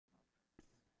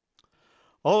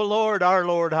O Lord, our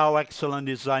Lord, how excellent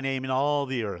is thy name in all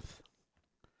the earth.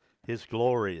 His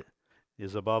glory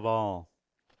is above all.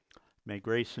 May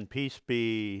grace and peace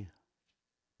be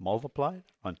multiplied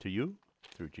unto you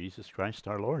through Jesus Christ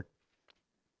our Lord.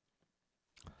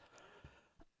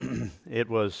 It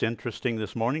was interesting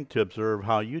this morning to observe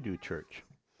how you do church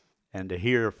and to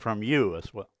hear from you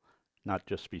as well, not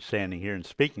just be standing here and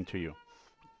speaking to you.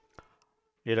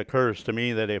 It occurs to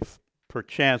me that if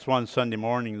perchance one Sunday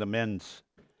morning the men's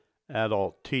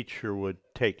adult teacher would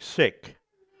take sick,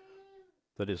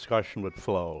 the discussion would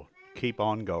flow. Keep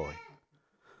on going.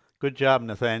 Good job,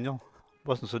 Nathaniel.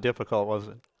 Wasn't so difficult, was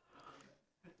it?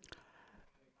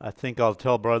 I think I'll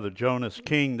tell Brother Jonas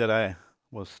King that I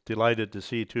was delighted to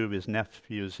see two of his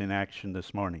nephews in action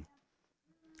this morning,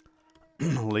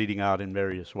 leading out in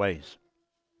various ways.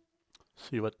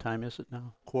 See, what time is it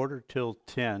now?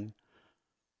 11:45,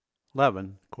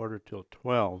 11,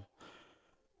 11:45.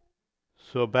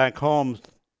 So back home,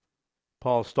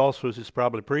 Paul Stoltzfus is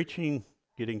probably preaching,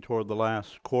 getting toward the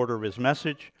last quarter of his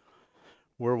message.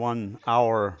 We're 1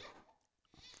 hour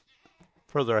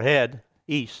further ahead,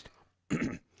 east.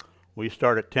 We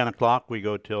start at 10 o'clock, we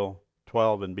go till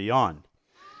 12 and beyond.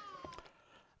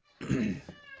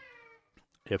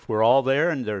 If we're all there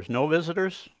and there's no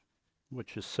visitors,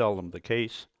 which is seldom the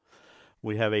case,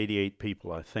 we have 88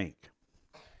 people, I think.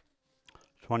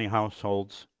 20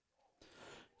 households.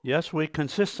 Yes, we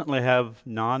consistently have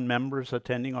non-members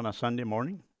attending on a Sunday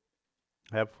morning.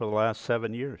 Have for the last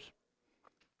 7 years.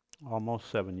 Almost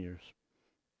 7 years.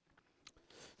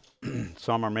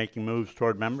 Some are making moves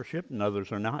toward membership and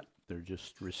others are not. They're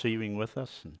just receiving with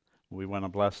us, and we want to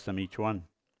bless them, each one.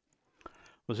 It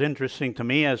was interesting to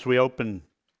me as we opened,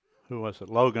 who was it?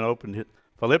 Logan opened it,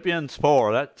 Philippians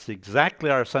 4. That's exactly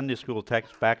our Sunday school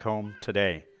text back home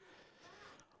today.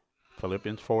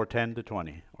 Philippians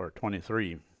 4:10-20, or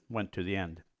 23, went to the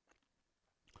end.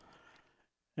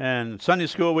 And Sunday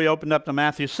school, we opened up to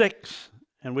Matthew 6,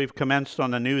 and we've commenced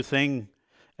on a new thing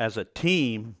as a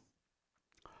team,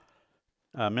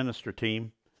 minister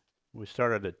team. We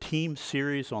started a team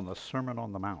series on the Sermon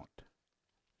on the Mount.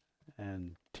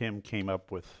 And Tim came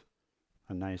up with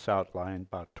a nice outline,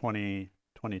 about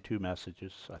 22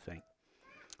 messages, I think,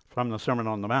 from the Sermon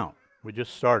on the Mount. We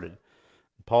just started.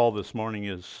 Paul this morning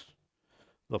is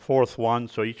the fourth one,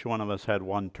 so each one of us had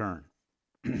one turn.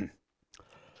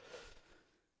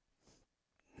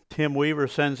 Tim Weaver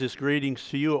sends his greetings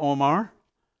to you, Omar.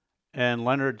 And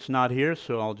Leonard's not here,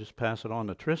 so I'll just pass it on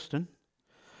to Tristan.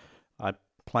 I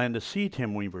plan to see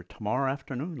Tim Weaver tomorrow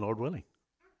afternoon, Lord willing,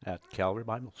 at Calvary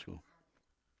Bible School.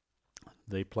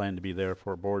 They plan to be there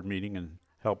for a board meeting and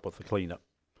help with the cleanup.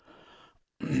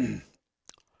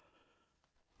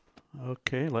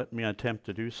 Okay, let me attempt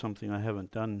to do something I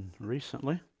haven't done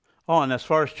recently. Oh, and as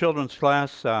far as children's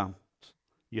class,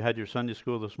 you had your Sunday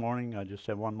school this morning. I just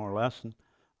have one more lesson,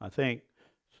 I think,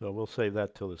 so we'll save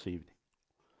that till this evening.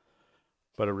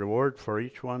 But a reward for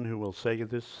each one who will say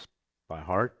this by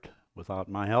heart without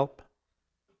my help.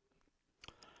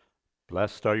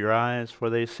 Blessed are your eyes, for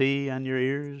they see, and your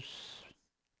ears,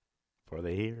 for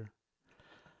they hear.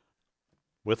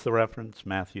 With the reference,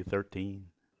 Matthew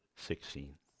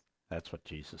 13:16. That's what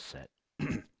Jesus said.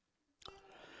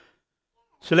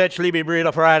 Så lättslig blir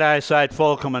det för eyesight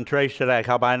fullkommen tröst att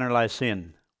ha beinerlei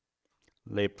sin.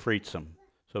 Lebt friedsam.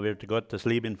 Så wird Gottes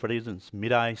Lieben Friedens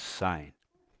mit euch sein.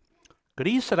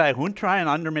 Grüße euch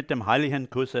untereinander mit dem heiligen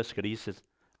Kuss des Grüßes,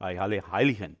 euch alle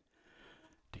Heiligen.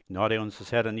 Die Gnade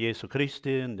unseres Herrn Jesu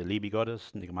Christi und die Liebe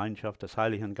Gottes und die Gemeinschaft des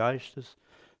Heiligen Geistes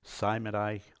sei mit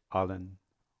euch allen.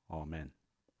 Amen.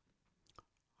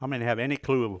 How many have any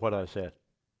clue of what I said?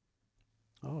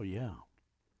 Oh, yeah.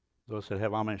 Those that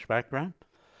have Amish background?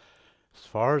 As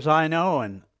far as I know,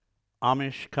 in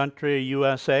Amish country,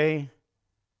 USA,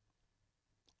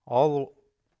 all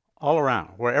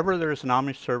around, wherever there's an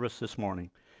Amish service this morning,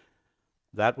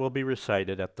 that will be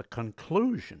recited at the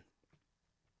conclusion.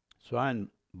 So I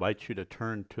invite you to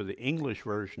turn to the English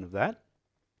version of that.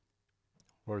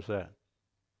 Where's that?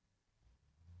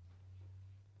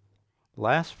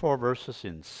 Last 4 verses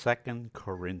in 2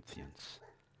 Corinthians.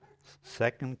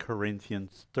 2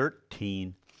 Corinthians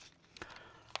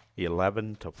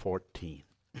 13:11-14.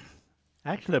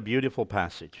 Actually, a beautiful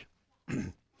passage.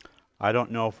 I don't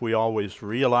know if we always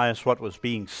realized what was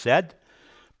being said,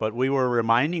 but we were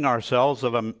reminding ourselves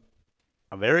of a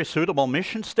very suitable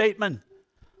mission statement.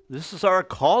 This is our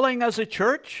calling as a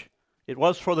church. It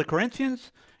was for the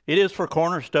Corinthians. It is for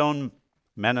Cornerstone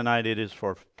Mennonite. It is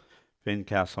for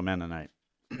Fincastle Mennonite.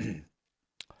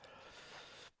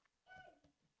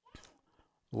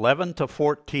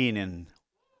 11-14 in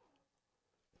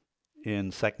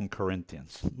in 2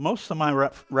 Corinthians. Most of my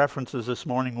references this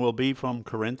morning will be from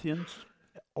Corinthians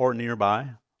or nearby.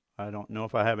 I don't know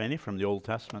if I have any from the Old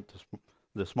Testament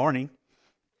this morning.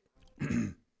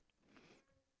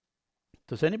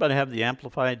 Does anybody have the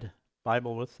Amplified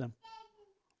Bible with them?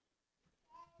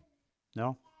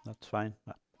 No? That's fine.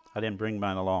 I didn't bring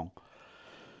mine along.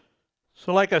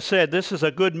 So like I said, this is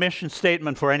a good mission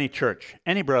statement for any church,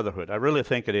 any brotherhood. I really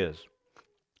think it is.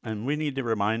 And we need to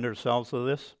remind ourselves of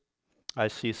this. I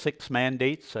see 6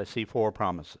 mandates. I see 4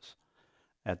 promises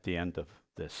at the end of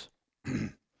this.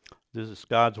 This is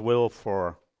God's will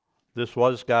for, this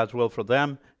was God's will for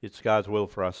them. It's God's will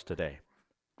for us today.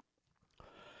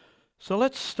 So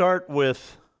let's start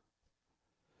with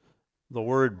the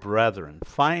word brethren.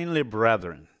 Finally,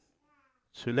 brethren.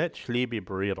 Zuletzt,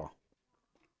 Brüder.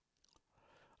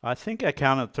 I think I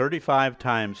counted 35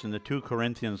 times in the 2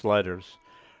 Corinthians letters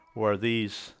where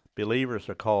these believers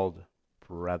are called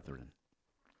brethren.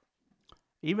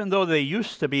 Even though they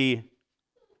used to be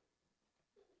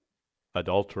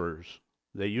adulterers,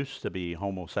 they used to be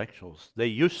homosexuals, they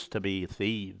used to be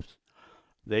thieves,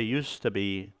 they used to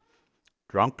be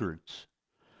drunkards,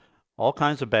 all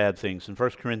kinds of bad things in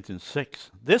 1 Corinthians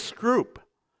 6. This group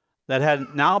that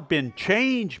had now been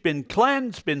changed, been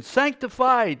cleansed, been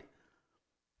sanctified,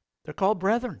 they're called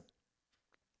brethren.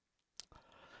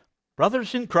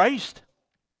 Brothers in Christ.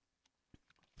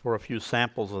 For a few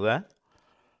samples of that,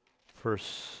 1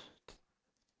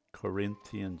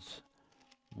 Corinthians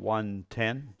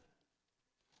 1:10.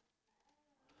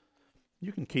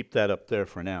 You can keep that up there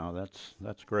for now.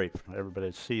 That's great for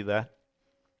everybody to see that.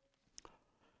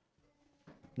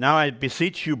 Now I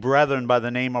beseech you, brethren, by the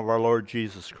name of our Lord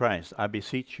Jesus Christ. I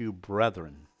beseech you,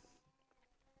 brethren.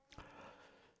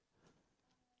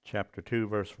 Chapter 2,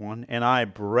 verse 1. And I,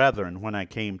 brethren, when I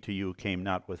came to you, came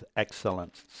not with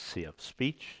excellency of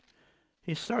speech.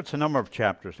 He starts a number of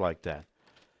chapters like that.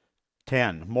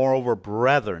 10. Moreover,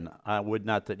 brethren, I would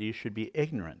not that you should be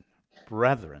ignorant.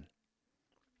 Brethren.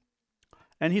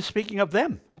 And he's speaking of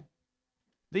them.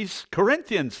 These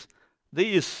Corinthians,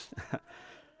 these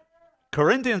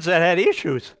Corinthians that had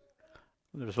issues.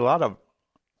 There's a lot of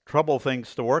trouble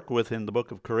things to work with in the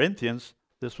book of Corinthians.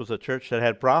 This was a church that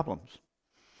had problems.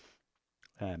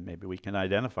 And maybe we can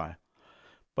identify.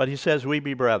 But he says, we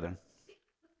be brethren.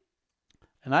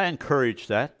 And I encourage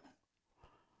that.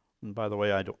 And by the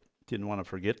way, I didn't want to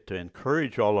forget to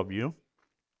encourage all of you.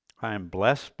 I am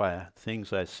blessed by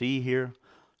things I see here.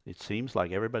 It seems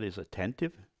like everybody's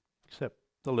attentive, except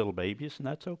the little babies, and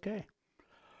that's okay.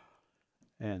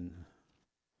 And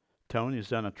Tony's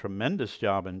done a tremendous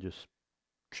job in just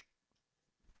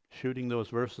shooting those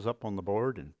verses up on the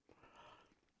board and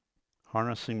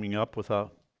harnessing me up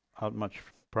without much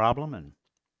problem. And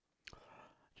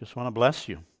just want to bless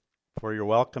you for your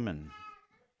welcome.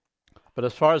 But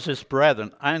as far as this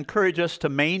brethren, I encourage us to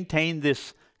maintain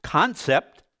this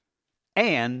concept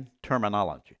and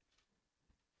terminology.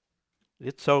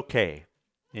 It's okay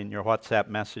in your WhatsApp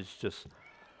message just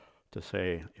to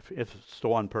say, if it's to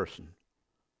one person,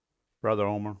 Brother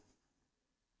Omer,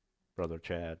 Brother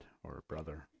Chad, or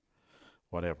Brother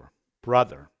whatever.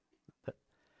 Brother.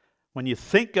 When you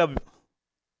think of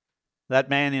that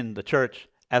man in the church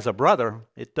as a brother,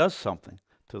 it does something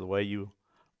to the way you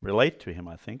relate to him,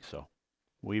 I think so.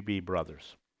 We be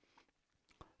brothers.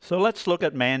 So let's look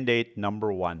at mandate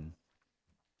number 1.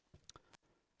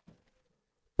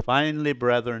 Finally,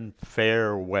 brethren,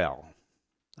 farewell.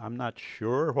 I'm not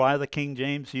sure why the King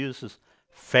James uses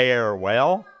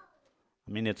farewell.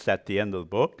 I mean, it's at the end of the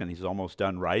book, and he's almost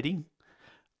done writing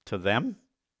to them.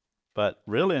 But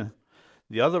really,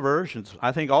 the other versions,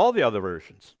 I think all the other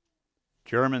versions,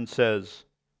 German says,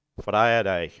 Freue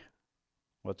dich.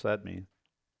 What's that mean?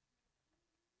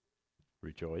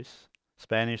 Rejoice.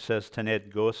 Spanish says,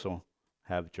 tened gozo,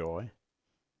 have joy.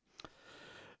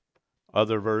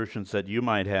 Other versions that you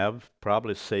might have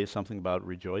probably say something about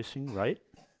rejoicing, right?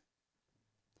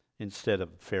 Instead of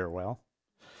farewell.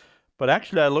 But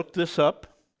actually I looked this up,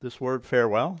 this word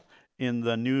farewell, in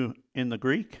the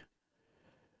Greek.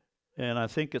 And I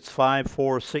think it's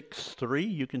 5463.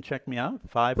 You can check me out.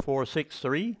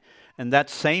 5463. And that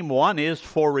same one is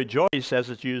for rejoice, as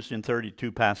it's used in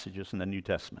 32 passages in the New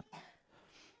Testament.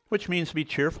 Which means be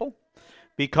cheerful,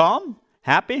 be calm,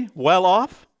 happy, well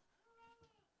off.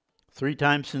 3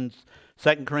 times in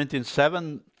 2 Corinthians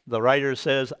 7, the writer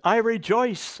says, I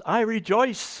rejoice, I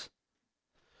rejoice.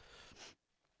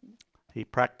 He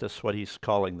practiced what he's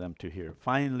calling them to here.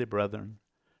 Finally, brethren,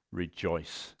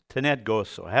 rejoice. Tened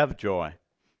gozo, have joy.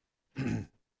 Do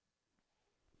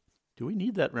we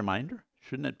need that reminder?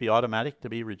 Shouldn't it be automatic to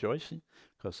be rejoicing?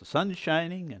 Because the sun is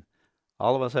shining and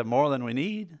All of us have more than we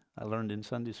need, I learned in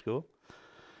Sunday school.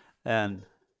 And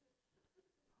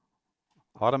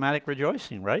automatic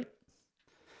rejoicing, right?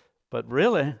 But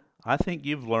really, I think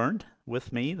you've learned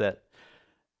with me that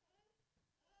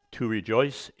to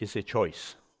rejoice is a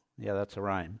choice. Yeah, that's a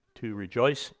rhyme. To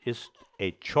rejoice is a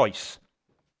choice.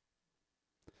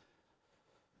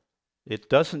 It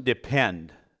doesn't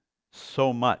depend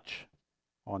so much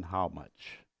on how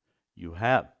much you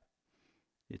have.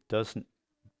 It doesn't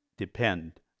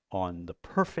depend on the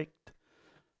perfect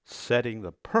setting,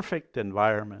 the perfect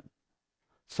environment.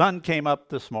 Sun came up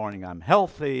this morning. I'm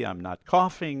healthy. I'm not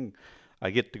coughing.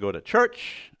 I get to go to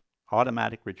church.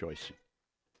 Automatic rejoicing.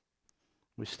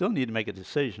 We still need to make a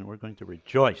decision. We're going to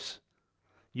rejoice.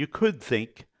 You could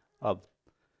think of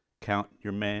count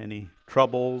your many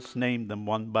troubles, name them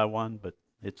one by one, but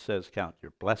it says count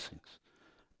your blessings,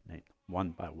 name them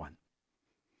one by one.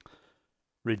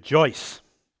 Rejoice.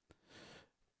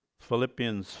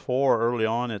 Philippians 4, early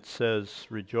on, it says,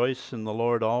 rejoice in the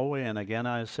Lord always, and again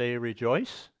I say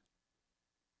rejoice.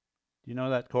 Do you know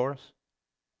that chorus?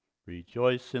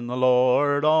 Rejoice in the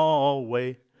Lord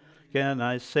always, again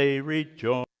I say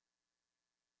rejoice.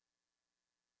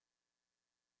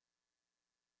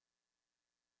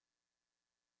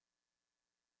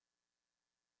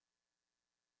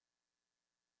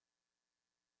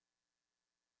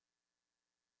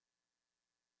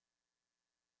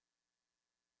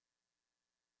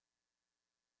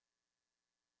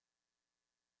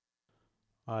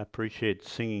 I appreciate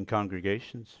singing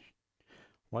congregations.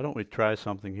 Why don't we try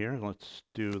something here? Let's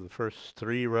do the first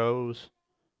 3 rows.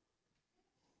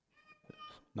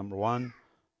 Number 1.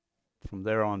 From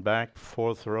there on back,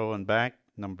 4th row and back.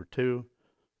 Number 2.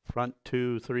 Front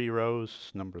 2, 3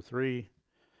 rows. Number 3.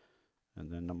 And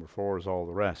then number 4 is all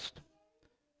the rest.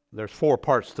 There's 4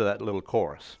 parts to that little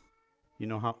chorus. You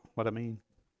know what I mean?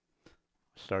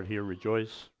 Start here,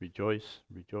 rejoice, rejoice,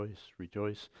 rejoice,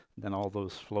 rejoice. Then all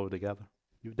those flow together.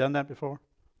 You've done that before?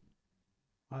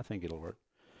 I think it'll work.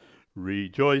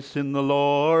 Rejoice in the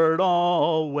Lord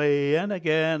always, and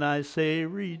again I say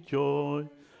rejoice.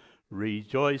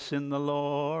 Rejoice in the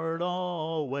Lord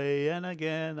always, and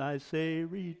again I say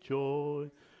rejoice.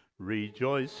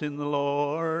 Rejoice in the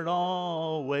Lord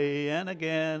always, and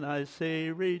again I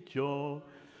say rejoice.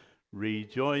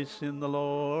 Rejoice in the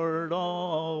Lord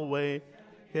always,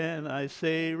 and I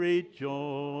say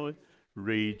rejoice.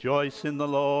 Rejoice in the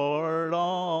Lord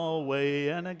always,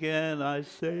 and again I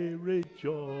say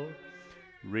rejoice.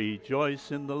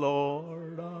 Rejoice in the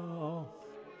Lord always.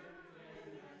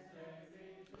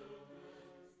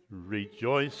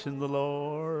 Rejoice in the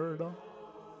Lord always,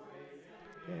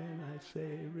 and I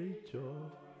say rejoice.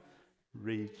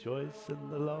 Rejoice in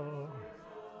the Lord.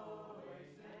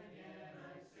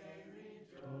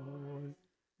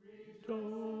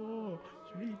 Rejoice,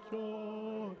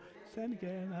 rejoice, and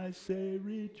again I say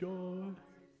rejoice.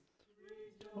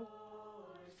 Rejoice,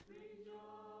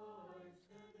 rejoice,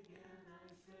 and again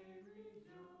I say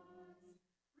rejoice.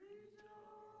 Rejoice,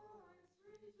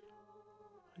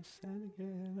 rejoice, and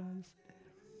again I say.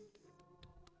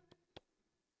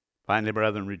 Finally,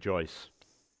 brethren, rejoice.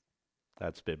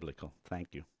 That's biblical.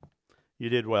 Thank you. You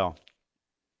did well.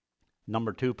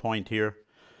 Number 2 point here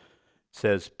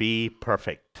says, be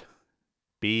perfect.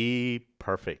 Be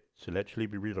perfect. So let's be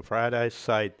real. Friday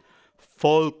side,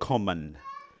 fullkommen,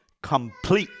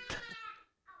 complete.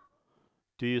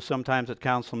 Do you sometimes at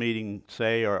council meeting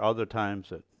say, or other times,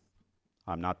 that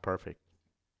I'm not perfect?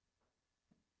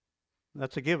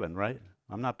 That's a given, right?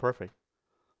 I'm not perfect.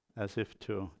 As if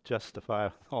to justify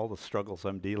all the struggles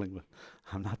I'm dealing with.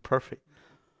 I'm not perfect.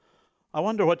 I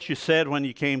wonder what you said when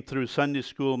you came through Sunday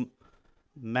school,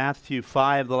 Matthew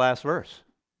 5, the last verse.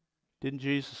 Didn't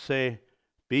Jesus say,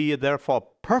 be ye therefore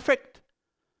perfect,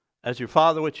 as your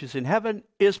Father which is in heaven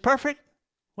is perfect?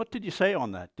 What did you say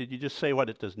on that? Did you just say what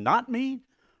it does not mean,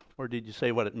 or did you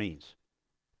say what it means?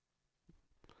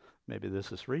 Maybe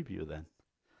this is review then.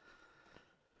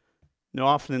 You know,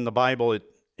 often in the Bible, it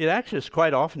actually is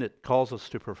quite often it calls us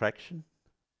to perfection.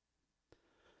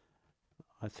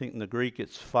 I think in the Greek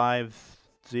it's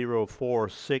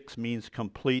 5046 means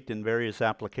complete in various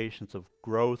applications of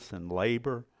growth and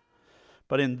labor.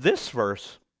 But in this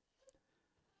verse,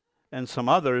 and some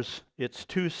others, it's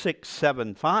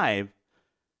 2675,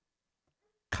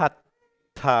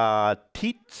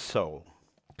 katatizo,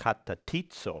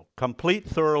 complete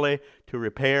thoroughly to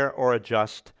repair or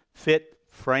adjust, fit,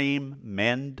 frame,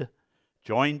 mend,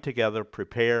 join together,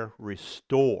 prepare,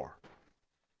 restore.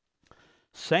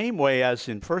 Same way as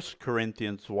in 1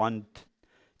 Corinthians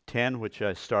 1:10, which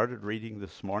I started reading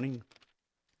this morning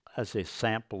as a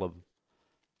sample of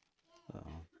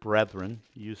brethren,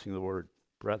 using the word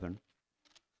brethren.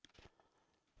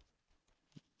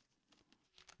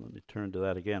 Let me turn to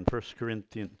that again. 1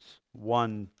 Corinthians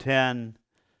 1:10.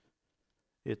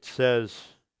 It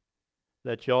says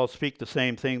that you all speak the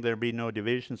same thing. There be no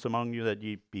divisions among you, that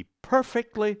ye be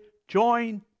perfectly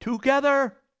joined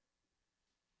together.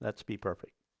 That's be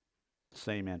perfect.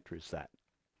 Same entry as that.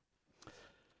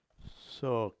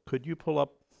 So could you pull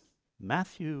up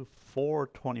Matthew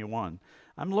 4:21?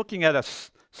 I'm looking at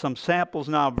some samples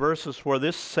now, verses where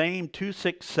this same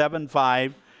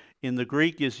 2675 in the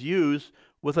Greek is used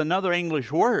with another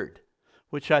English word,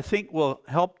 which I think will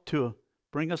help to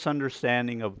bring us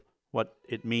understanding of what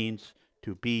it means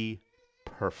to be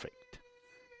perfect.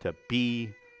 To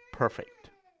be perfect.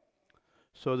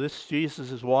 So this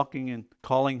Jesus is walking and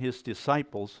calling his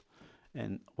disciples,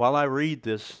 and while I read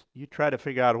this, you try to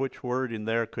figure out which word in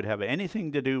there could have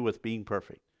anything to do with being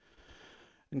perfect.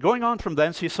 And going on from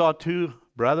thence, he saw two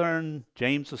brethren,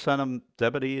 James the son of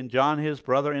Zebedee, and John his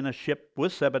brother, in a ship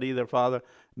with Zebedee their father,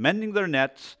 mending their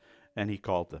nets, and he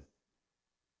called them.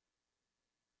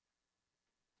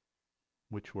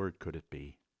 Which word could it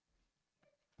be?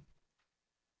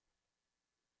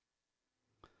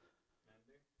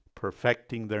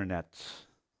 Perfecting their nets.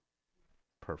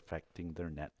 Perfecting their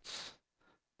nets.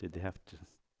 Did they have to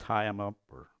tie them up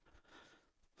or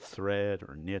thread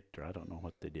or knit, or I don't know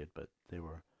what they did, but they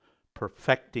were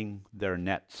perfecting their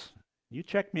nets. You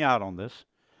check me out on this.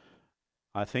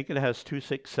 I think it has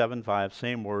 2675,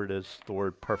 same word as the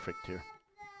word perfect here.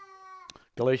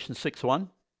 Galatians 6:1.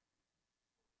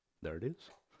 There it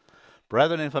is.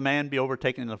 Brethren, if a man be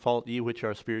overtaken in a fault, ye which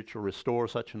are spiritual, restore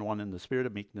such an one in the spirit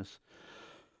of meekness,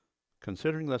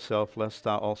 considering thyself, lest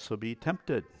thou also be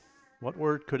tempted. What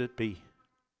word could it be?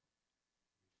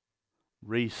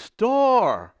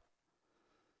 Restore.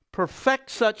 Perfect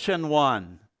such an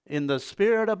one in the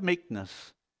spirit of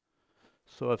meekness.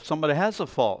 So if somebody has a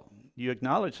fault, you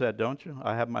acknowledge that, don't you?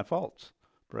 I have my faults.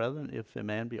 Brethren, if a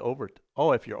man be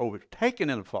if you're overtaken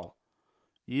in a fault,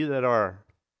 ye that are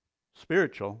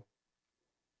spiritual,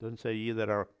 doesn't say ye that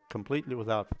are completely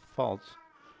without faults,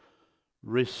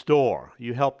 restore.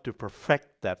 You help to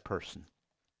perfect that person.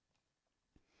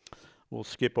 We'll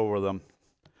skip over them.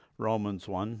 Romans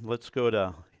 1. Let's go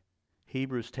to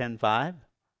Hebrews 10:5.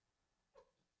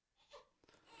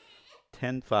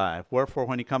 10:5. Wherefore,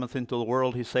 when he cometh into the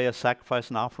world, he saith, sacrifice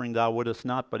and offering thou wouldest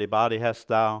not, but a body hast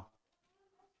thou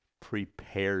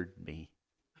prepared me.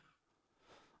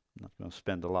 I'm not going to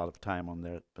spend a lot of time on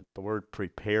that, but the word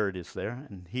prepared is there.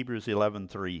 In Hebrews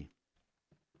 11:3.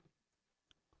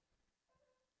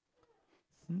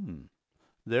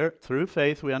 There, through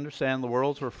faith, we understand the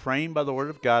worlds were framed by the word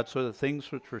of God, so that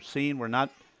things which were seen were not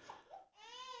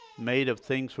made of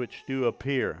things which do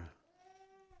appear.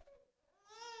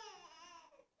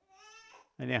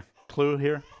 Any clue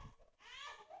here?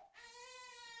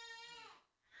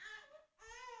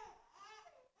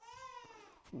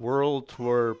 Worlds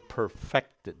were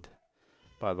perfected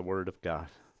by the word of God.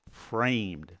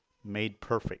 Framed, made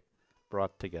perfect,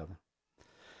 brought together.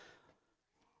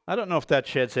 I don't know if that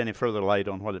sheds any further light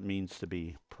on what it means to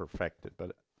be perfected,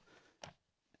 but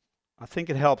I think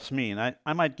it helps me. And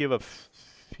I might give a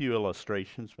few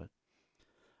illustrations, but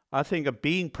I think of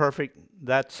being perfect,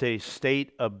 that's a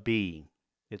state of being.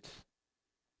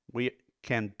 We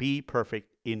can be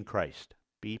perfect in Christ.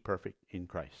 Be perfect in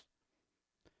Christ.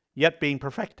 Yet being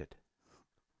perfected.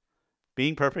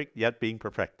 Being perfect, yet being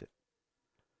perfected.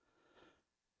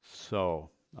 So,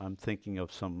 I'm thinking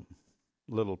of some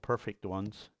little perfect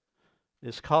ones.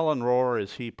 Is Colin Rohr,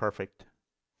 is he perfect?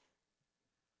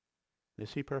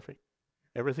 Is he perfect?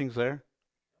 Everything's there?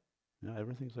 Yeah,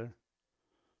 everything's there.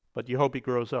 But you hope he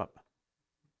grows up.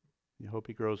 You hope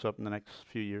he grows up in the next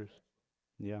few years.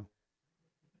 Yeah.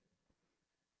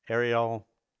 Ariel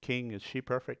King, is she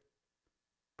perfect?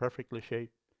 Perfectly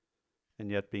shaped, and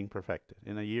yet being perfected.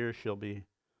 In a year, she'll be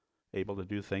able to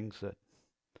do things that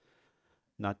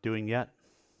not doing yet.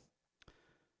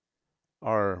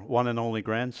 Our one and only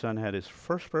grandson had his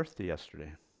first birthday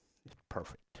yesterday. He's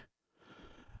perfect.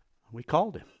 We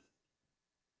called him.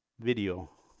 Video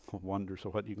wonders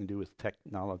of what you can do with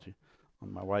technology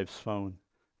on my wife's phone.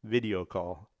 Video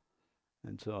call.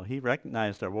 And so he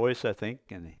recognized our voice, I think,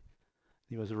 and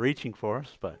he was reaching for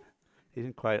us, but he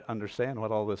didn't quite understand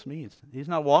what all this means. He's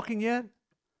not walking yet.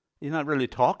 He's not really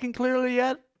talking clearly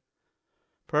yet.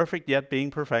 Perfect yet being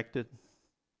perfected.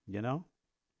 You know?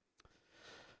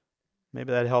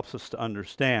 Maybe that helps us to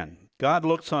understand. God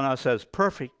looks on us as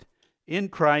perfect in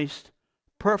Christ,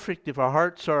 perfect if our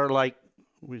hearts are, like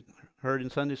we heard in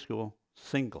Sunday school,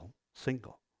 single,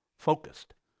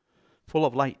 focused, full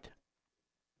of light.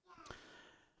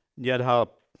 Yet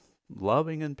how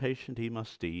loving and patient he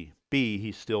must be,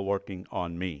 he's still working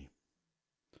on me.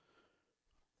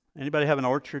 Anybody have an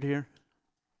orchard here?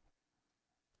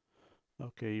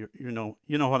 Okay, you know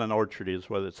what an orchard is,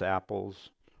 whether it's apples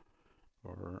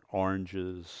or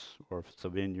oranges, or if it's a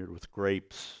vineyard with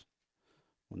grapes.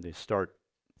 When they start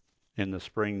in the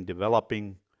spring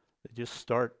developing, they just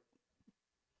start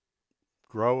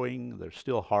growing. They're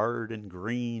still hard and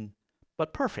green,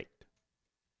 but perfect,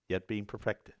 yet being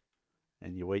perfected.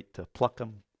 And you wait to pluck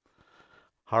them,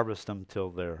 harvest them till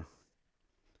they're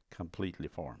completely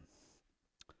formed.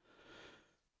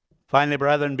 Finally,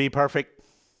 brethren, be perfect.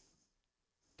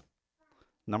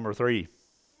 Number 3.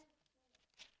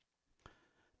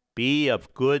 Be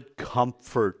of good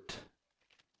comfort.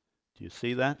 Do you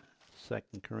see that?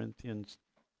 2 Corinthians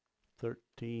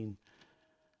 13:11.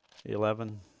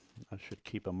 I should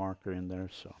keep a marker in there.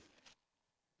 So,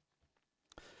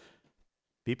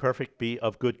 be perfect, be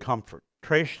of good comfort.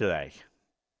 Treasure today.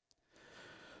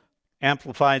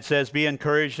 Amplified says, be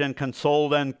encouraged and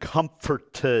consoled and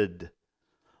comforted.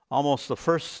 Almost the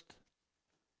first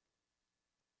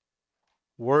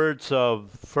words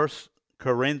of 1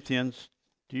 Corinthians.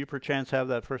 Do you perchance have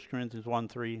that 1 Corinthians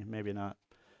 1:3? Maybe not.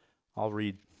 I'll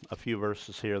read a few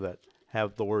verses here that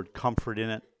have the word comfort in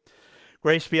it.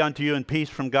 Grace be unto you and peace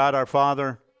from God our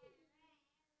Father.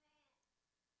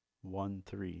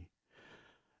 1:3.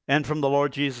 And from the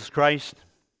Lord Jesus Christ.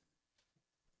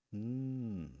 What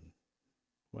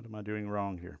am I doing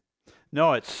wrong here?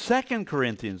 No, it's 2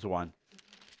 Corinthians 1.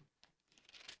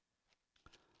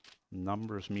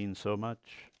 Numbers mean so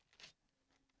much.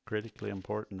 Critically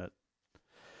important. That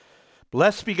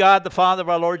blessed be God, the Father of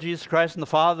our Lord Jesus Christ, and the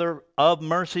Father of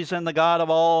mercies, and the God of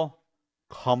all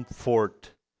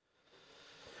comfort,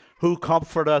 who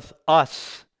comforteth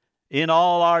us in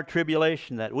all our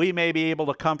tribulation, that we may be able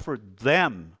to comfort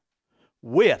them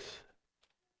with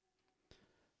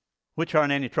which are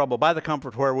in any trouble, by the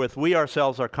comfort wherewith we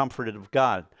ourselves are comforted of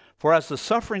God. For as the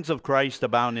sufferings of Christ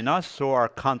abound in us, so our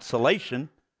consolation,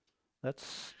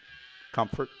 that's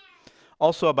comfort,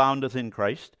 also aboundeth in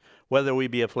Christ. Whether we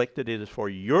be afflicted, it is for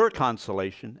your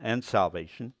consolation and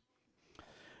salvation,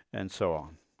 and so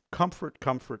on. Comfort,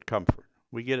 comfort, comfort.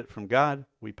 We get it from God,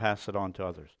 we pass it on to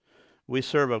others. We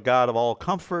serve a God of all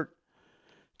comfort.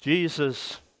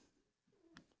 Jesus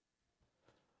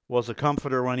was a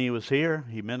comforter when he was here.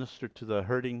 He ministered to the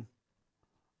hurting.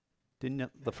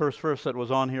 The first verse that was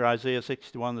on here, Isaiah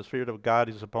 61, the Spirit of God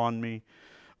is upon me.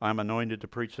 I'm anointed to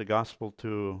preach the gospel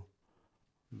to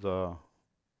those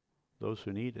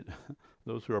who need it,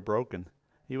 those who are broken.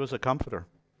 He was a comforter.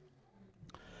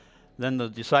 Then the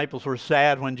disciples were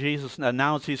sad when Jesus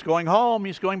announced he's going home.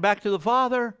 He's going back to the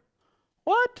Father.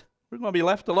 What? We're going to be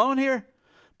left alone here?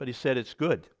 But he said, it's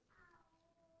good.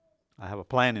 I have a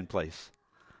plan in place.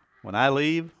 When I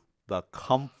leave, the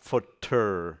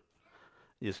Comforter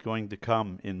is going to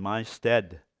come in my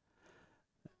stead.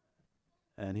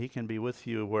 And he can be with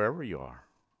you wherever you are.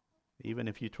 Even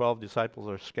if you 12 disciples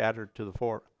are scattered to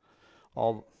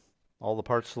all the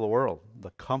parts of the world,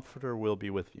 the Comforter will be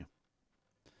with you.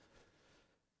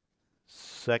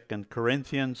 2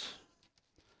 Corinthians.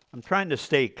 I'm trying to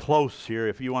stay close here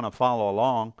if you want to follow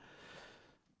along,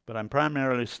 but I'm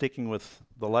primarily sticking with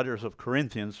the letters of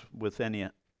Corinthians with any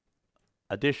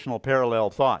additional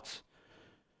parallel thoughts.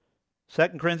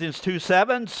 2 Corinthians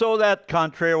 2:7, so that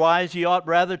contrariwise ye ought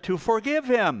rather to forgive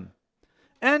him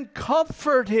and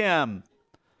comfort him,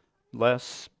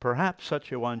 lest perhaps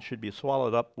such a one should be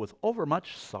swallowed up with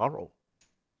overmuch sorrow.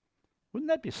 Wouldn't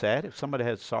that be sad if somebody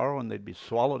had sorrow and they'd be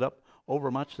swallowed up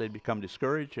overmuch, they'd become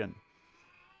discouraged and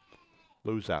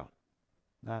lose out?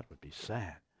 That would be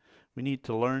sad. We need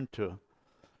to learn to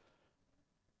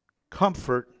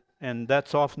comfort, and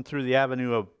that's often through the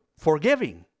avenue of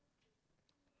forgiving.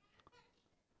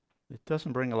 It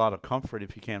doesn't bring a lot of comfort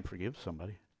if you can't forgive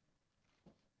somebody.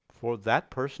 For that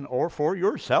person or for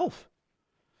yourself.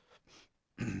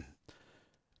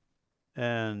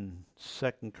 And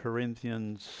 2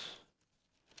 Corinthians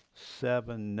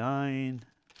 7:9.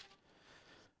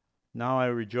 Now I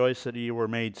rejoice that ye were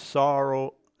made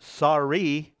sorry,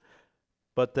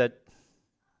 but that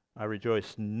I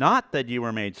rejoice not that ye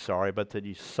were made sorry, but that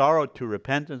ye sorrowed to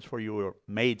repentance, for you were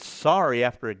made sorry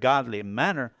after a godly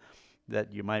manner,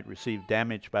 that you might receive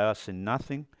damage by us in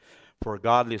nothing. For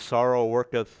godly sorrow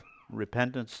worketh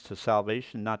repentance to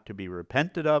salvation, not to be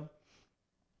repented of.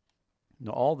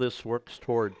 Now, all this works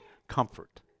toward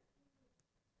comfort.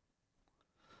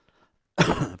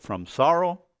 From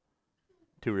sorrow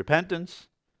to repentance,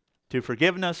 to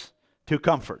forgiveness, to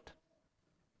comfort.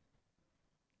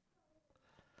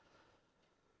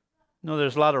 No,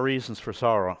 there's a lot of reasons for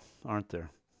sorrow, aren't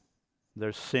there?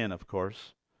 There's sin, of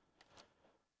course.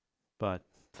 But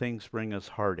things bring us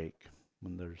heartache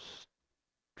when there's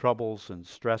troubles and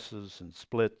stresses and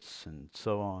splits and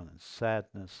so on and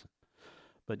sadness.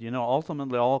 But you know,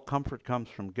 ultimately all comfort comes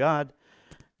from God,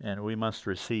 and we must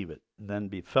receive it. And then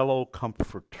be fellow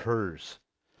comforters.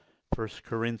 1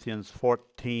 Corinthians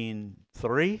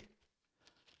 14:3.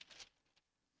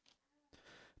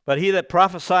 But he that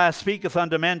prophesieth speaketh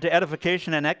unto men to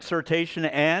edification and exhortation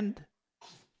and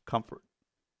comfort.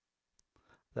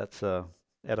 That's a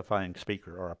edifying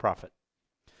speaker or a prophet.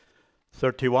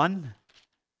 31.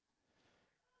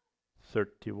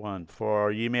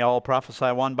 For ye may all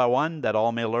prophesy one by one, that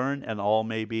all may learn and all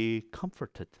may be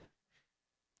comforted.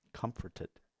 Comforted.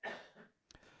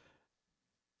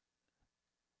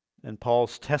 And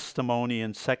Paul's testimony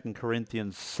in 2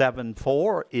 Corinthians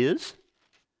 7:4 is,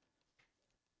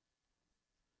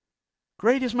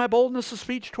 great is my boldness of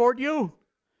speech toward you.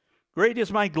 Great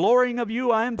is my glorying of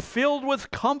you. I am filled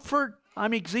with comfort.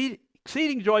 I'm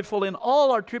exceeding joyful in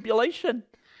all our tribulation.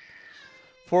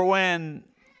 For when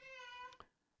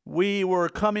we were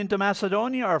come into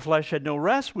Macedonia, our flesh had no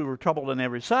rest. We were troubled on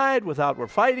every side, with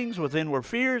outward fightings, within were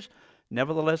fears.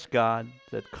 Nevertheless, God,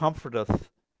 that comforteth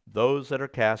those that are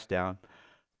cast down,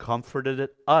 comforted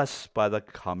us by the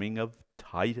coming of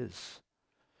Titus.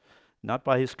 Not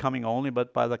by his coming only,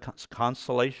 but by the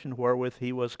consolation wherewith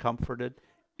he was comforted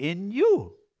in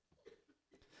you.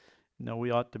 No,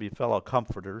 we ought to be fellow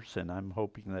comforters, and I'm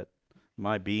hoping that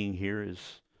my being here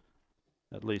is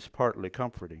at least partly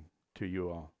comforting to you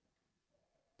all.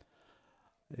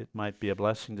 It might be a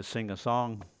blessing to sing a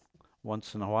song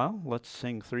once in a while. Let's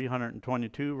sing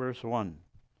 322 verse 1.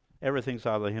 Everything's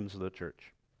out of the hymns of the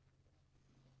church.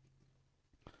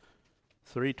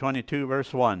 322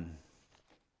 verse 1.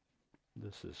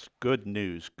 This is good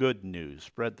news, good news.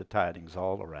 Spread the tidings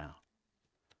all around.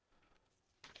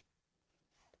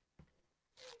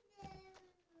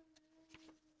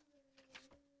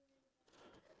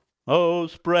 Oh,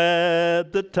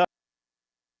 spread the tidings.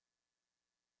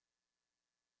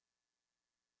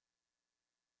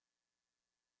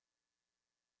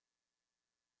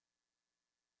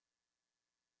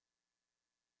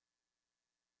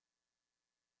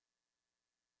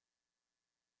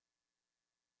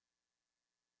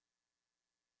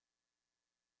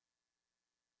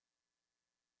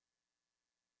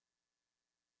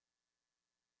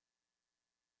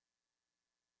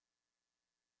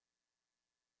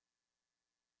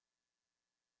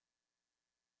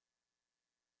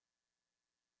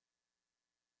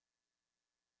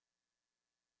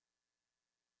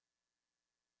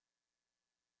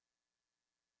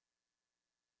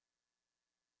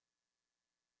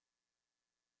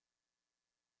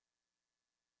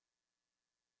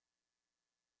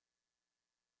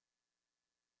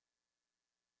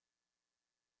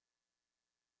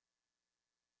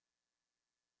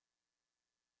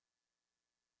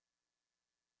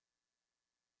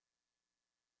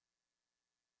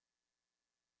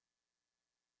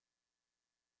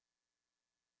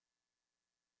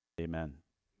 Amen.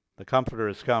 The Comforter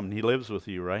has come, and he lives with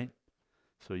you, right?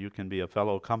 So you can be a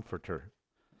fellow comforter.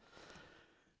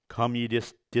 Come ye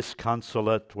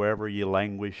disconsolate, wherever ye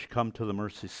languish, come to the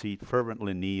mercy seat,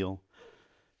 fervently kneel.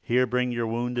 Here bring your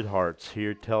wounded hearts,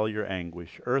 here tell your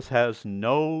anguish. Earth has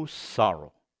no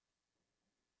sorrow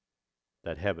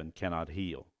that heaven cannot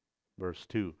heal. Verse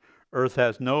 2, earth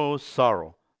has no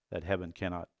sorrow that heaven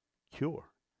cannot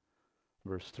cure.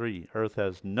 Verse 3, earth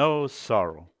has no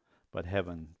sorrow but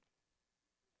heaven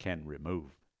can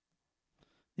remove.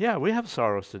 Yeah, we have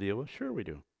sorrows to deal with, sure we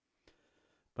do.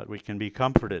 But we can be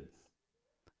comforted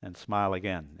and smile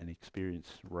again and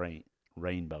experience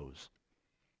rainbows.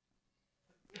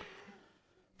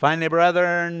 Finally,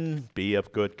 brethren, be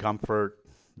of good comfort.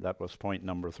 That was point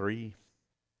number 3.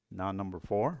 Now number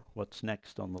 4. What's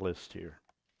next on the list here?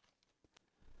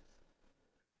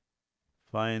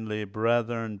 Finally,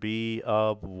 brethren, be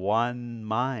of one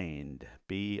mind.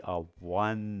 Be of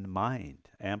one mind.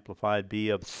 Amplified, be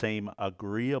of same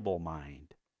agreeable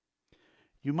mind.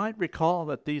 You might recall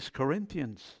that these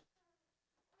Corinthians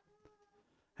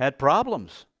had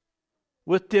problems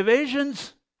with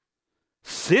divisions,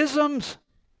 schisms,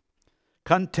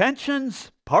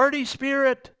 contentions, party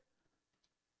spirit.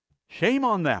 Shame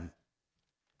on them.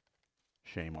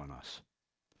 Shame on us.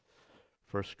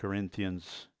 1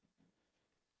 Corinthians,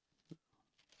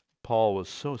 Paul was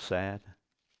so sad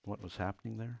what was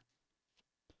happening there.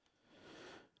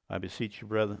 I beseech you,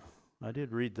 brethren. I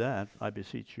did read that. I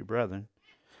beseech you, brethren.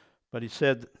 But he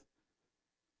said,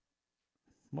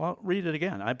 well, read it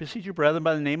again. I beseech you, brethren,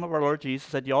 by the name of our Lord Jesus,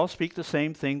 that you all speak the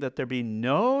same thing, that there be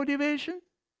no division.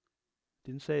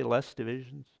 Didn't say less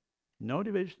divisions. No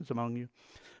divisions among you.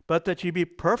 But that ye be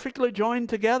perfectly joined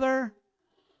together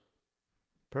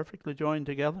perfectly joined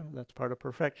together. That's part of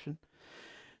perfection.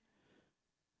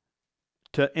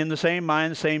 In the same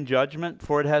mind, same judgment,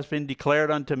 for it has been declared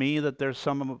unto me that there's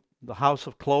some of the house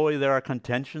of Chloe, there are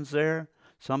contentions there.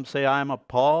 Some say I am of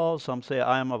Paul, some say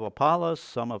I am of Apollos,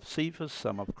 some of Cephas,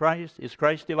 some of Christ. Is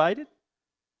Christ divided?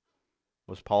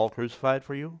 Was Paul crucified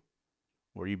for you?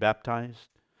 Were you baptized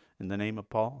in the name of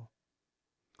Paul?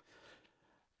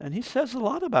 And he says a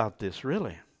lot about this,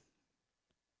 really,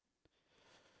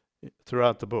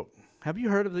 throughout the book. Have you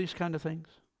heard of these kind of things?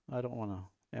 I don't want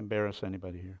to embarrass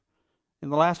anybody here. In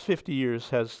the last 50 years,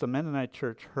 has the Mennonite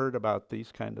Church heard about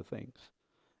these kind of things?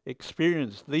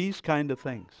 Experienced these kind of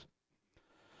things?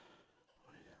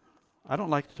 I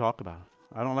don't like to talk about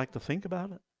it. I don't like to think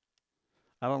about it.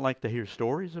 I don't like to hear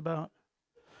stories about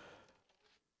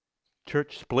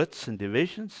church splits and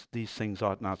divisions. These things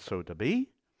ought not so to be.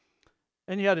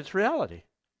 And yet it's reality.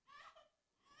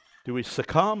 Do we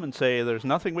succumb and say there's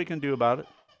nothing we can do about it?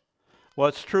 Well,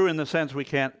 it's true in the sense we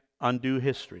can't undo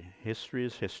history. History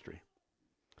is history.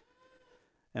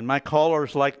 And my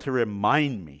callers like to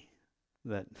remind me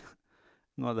that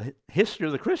the history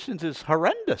of the Christians is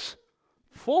horrendous,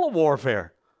 full of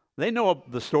warfare. They know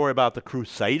the story about the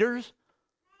Crusaders.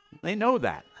 They know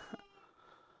that.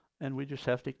 And we just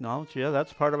have to acknowledge, yeah,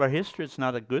 that's part of our history. It's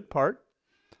not a good part.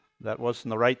 That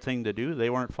wasn't the right thing to do. They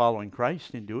weren't following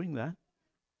Christ in doing that.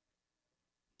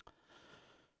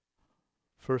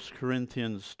 1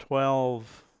 Corinthians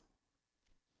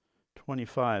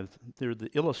 12:25,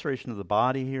 the illustration of the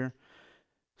body here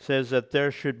says that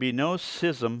there should be no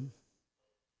schism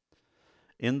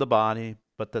in the body,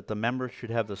 but that the members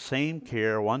should have the same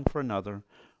care one for another.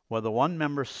 Whether one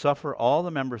member suffer, all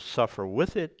the members suffer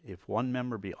with it. If one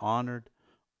member be honored,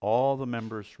 all the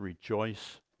members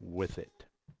rejoice with it.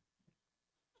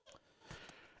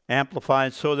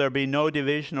 Amplified, so there be no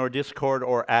division or discord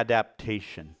or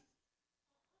adaptation.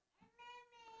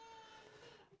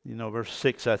 You know, verse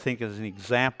 6, I think, is an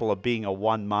example of being a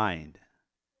one mind.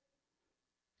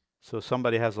 So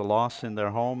somebody has a loss in their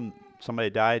home, somebody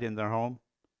died in their home,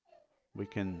 we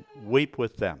can weep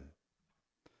with them.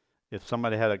 If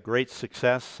somebody had a great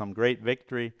success, some great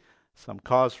victory, some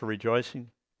cause for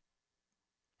rejoicing,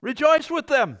 rejoice with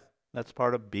them. That's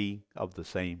part of being of the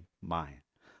same mind.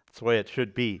 That's the way it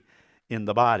should be in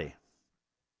the body.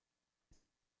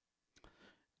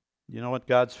 You know what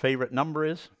God's favorite number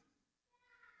is?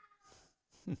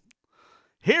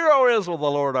 Hear, O Israel, the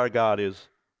Lord our God is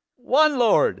one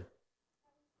Lord.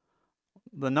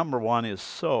 The number one is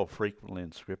so frequently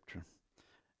in Scripture.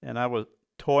 And I was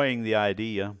toying the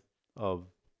idea of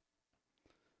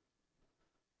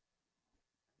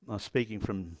speaking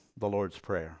from the Lord's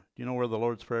Prayer. Do you know where the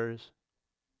Lord's Prayer is?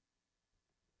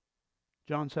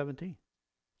 John 17.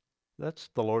 That's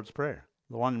the Lord's Prayer.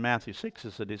 The one in Matthew 6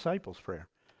 is the disciples' prayer.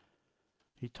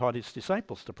 He taught his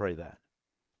disciples to pray that.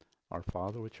 Our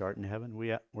Father which art in heaven,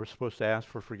 we're supposed to ask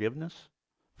for forgiveness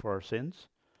for our sins.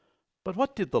 But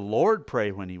what did the Lord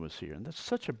pray when he was here? And that's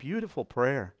such a beautiful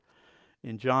prayer.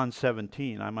 In John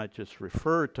 17, I might just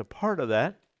refer to part of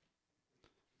that.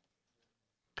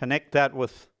 Connect that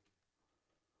with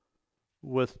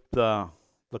the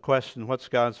question, what's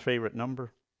God's favorite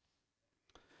number?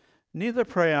 Neither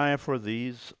pray I for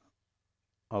these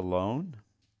alone,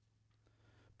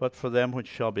 but for them which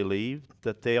shall believe,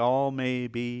 that they all may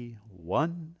be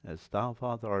one, as thou,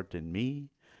 Father, art in me,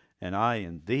 and I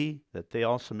in thee, that they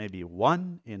also may be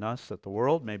one in us, that the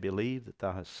world may believe that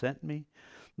thou hast sent me.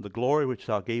 The glory which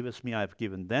thou gavest me I have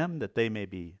given them, that they may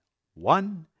be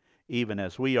one, even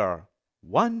as we are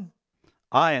one,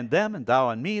 I and them, and thou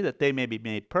and me, that they may be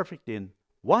made perfect in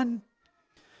one,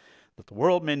 that the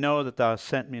world may know that thou hast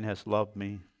sent me and hast loved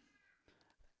me,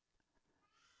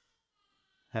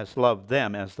 hast loved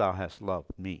them as thou hast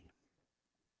loved me.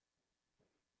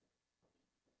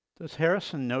 Does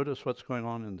Harrison notice what's going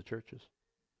on in the churches?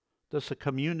 Does the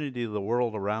community of the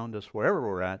world around us, wherever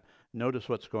we're at, notice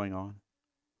what's going on?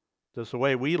 Does the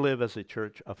way we live as a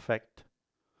church affect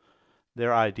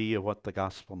their idea of what the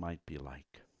gospel might be like?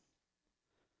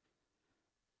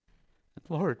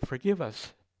 Lord, forgive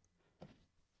us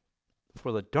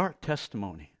for the dark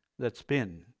testimony that's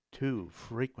been too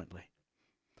frequently.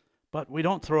 But we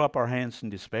don't throw up our hands in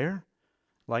despair.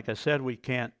 Like I said, we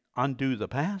can't undo the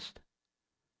past.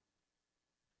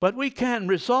 But we can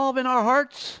resolve in our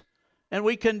hearts, and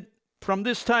we can, from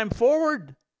this time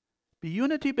forward, be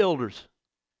unity builders.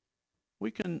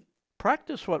 We can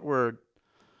practice what we're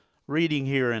reading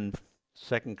here in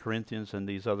 2 Corinthians and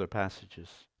these other passages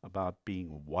about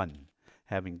being one,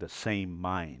 having the same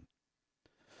mind.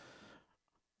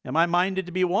 Am I minded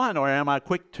to be one, or am I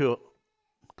quick to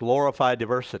glorify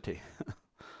diversity?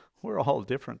 We're all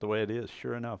different the way it is,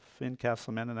 sure enough.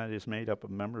 Fincastle Mennonite is made up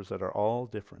of members that are all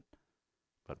different,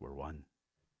 but we're one.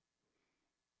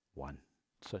 One.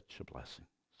 Such a blessing.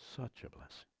 Such a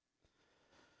blessing.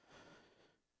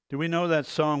 Do we know that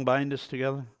song, Bind Us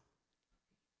Together?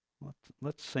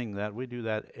 Let's sing that. We do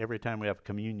that every time we have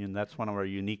communion. That's one of our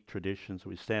unique traditions.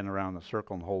 We stand around the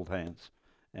circle and hold hands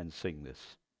and sing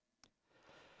this.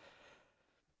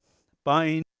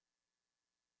 Bind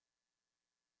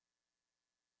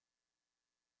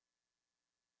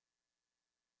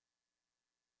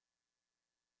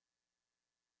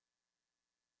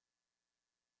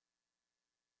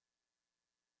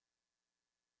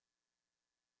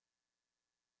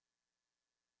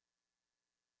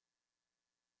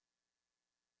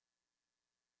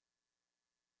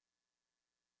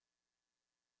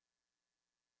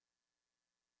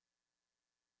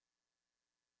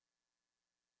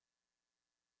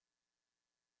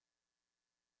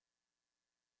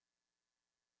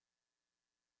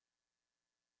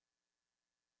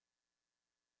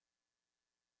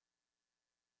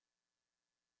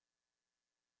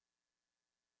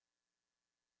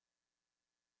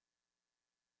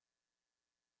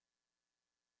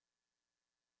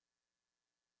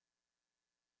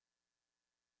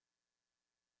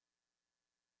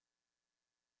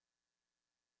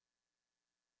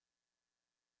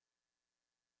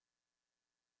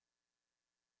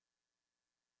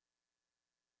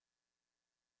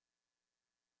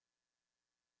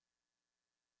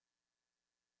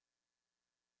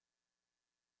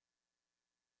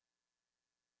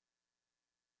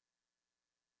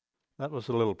That was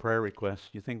a little prayer request.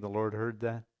 You think the Lord heard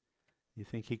that? You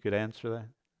think He could answer that?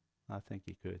 I think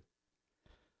He could.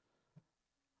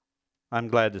 I'm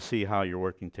glad to see how you're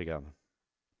working together.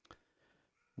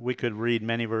 We could read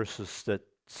many verses that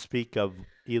speak of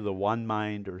either one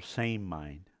mind or same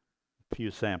mind. A few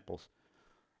samples.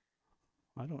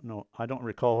 I don't know. I don't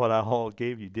recall what I all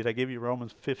gave you. Did I give you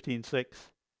Romans 15:6?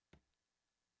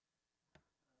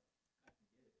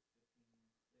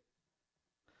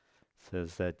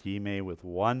 Says that ye may with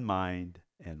one mind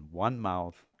and one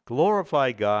mouth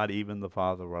glorify God, even the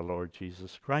Father of our Lord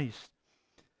Jesus Christ.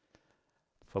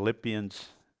 Philippians,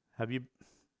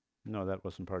 no, that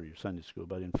wasn't part of your Sunday school,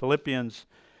 but in Philippians,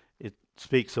 it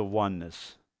speaks of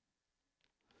oneness.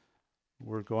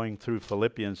 We're going through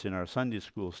Philippians in our Sunday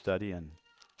school study, and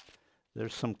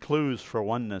there's some clues for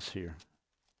oneness here.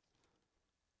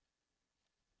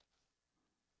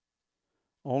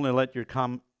 Only let your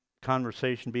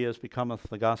conversation be as becometh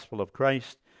the gospel of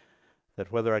Christ,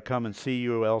 that whether I come and see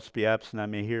you or else be absent, I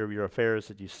may hear of your affairs,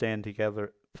 that you stand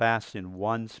together fast in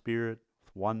one spirit,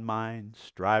 with one mind,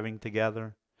 striving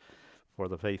together for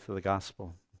the faith of the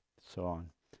gospel, so on.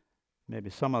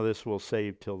 Maybe some of this we'll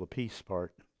save till the peace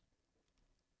part.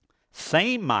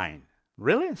 Same mind.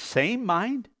 Really? Same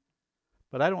mind?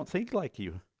 But I don't think like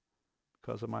you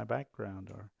because of my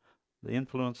background or the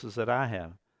influences that I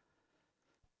have.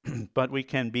 But we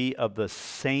can be of the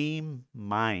same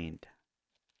mind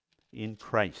in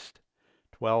Christ.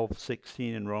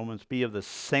 12:16 in Romans, be of the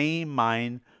same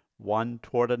mind one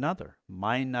toward another.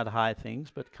 Mind not high things,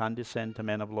 but condescend to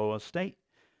men of low estate.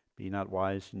 Be not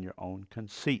wise in your own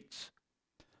conceits.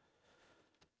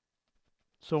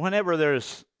 So whenever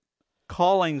there's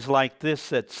callings like this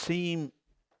that seem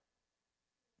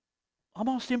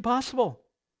almost impossible,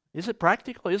 is it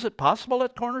practical? Is it possible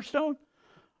at Cornerstone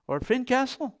or at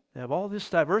Fincastle? They have all this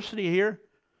diversity here.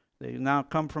 They now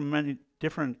come from many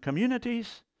different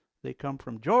communities. They come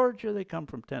from Georgia. They come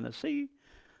from Tennessee.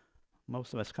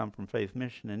 Most of us come from Faith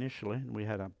Mission initially, and we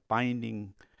had a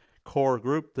binding core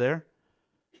group there.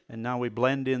 And now we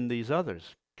blend in these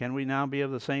others. Can we now be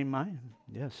of the same mind?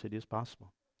 Yes, it is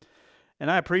possible.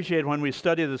 And I appreciate when we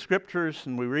study the Scriptures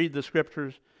and we read the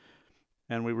Scriptures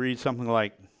and we read something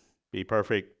like, be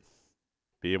perfect,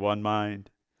 be of one mind,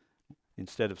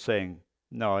 instead of saying,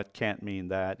 no, it can't mean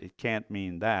that, it can't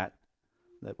mean that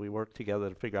we work together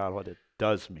to figure out what it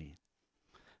does mean.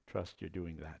 Trust you're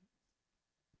doing that.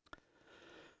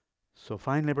 So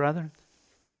finally, brethren,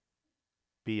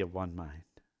 be of one mind,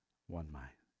 one mind.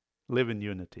 Live in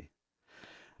unity.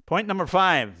 Point number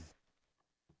 5.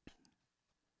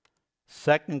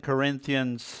 2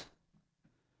 Corinthians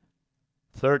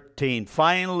 13.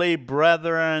 Finally,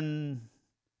 brethren,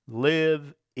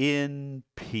 live in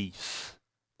peace.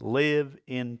 Live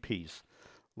in peace.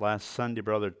 Last Sunday,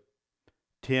 Brother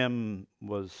Tim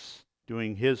was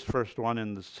doing his first one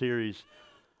in the series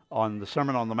on the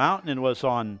Sermon on the Mount, and it was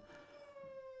on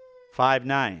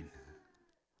 5:9.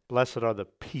 Blessed are the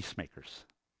peacemakers.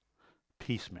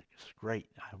 Peacemakers. Great.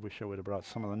 I wish I would have brought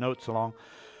some of the notes along.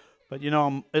 But you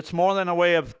know, it's more than a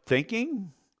way of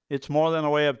thinking. It's more than a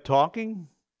way of talking.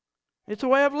 It's a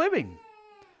way of living.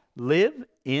 Live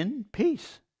in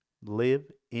peace. Live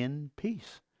in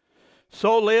peace.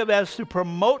 So live as to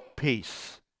promote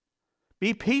peace.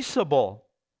 Be peaceable.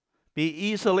 Be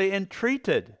easily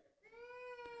entreated.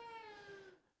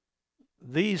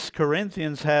 These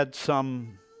Corinthians had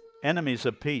some enemies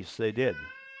of peace. They did.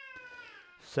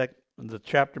 The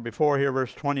chapter before here,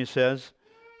 verse 20 says,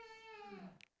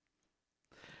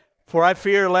 "For I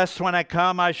fear lest when I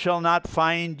come I shall not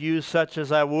find you such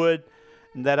as I would,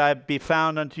 and that I be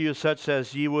found unto you such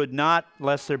as ye would not,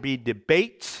 lest there be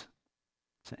debates."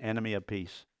 It's an enemy of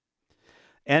peace.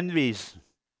 "Envies,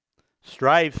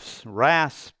 strifes,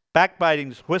 wraths,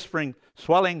 backbitings, whispering,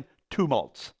 swelling,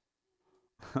 tumults."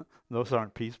 Those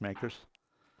aren't peacemakers.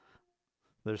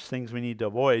 There's things we need to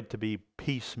avoid to be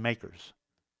peacemakers.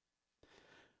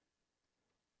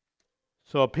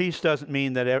 So peace doesn't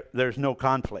mean that there's no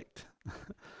conflict.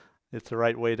 It's the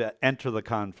right way to enter the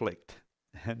conflict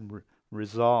and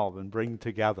resolve and bring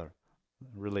together. It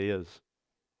really is.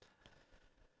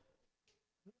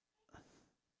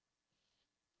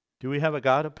 Do we have a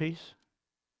God of peace?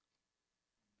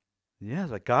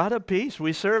 Yes, a God of peace.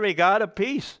 We serve a God of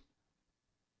peace.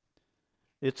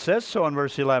 It says so in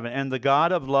verse 11, "And the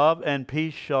God of love and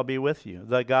peace shall be with you."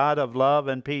 The God of love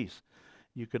and peace.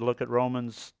 You could look at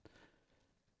Romans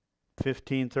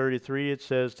 15:33. It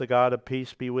says, "The God of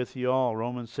peace be with you all."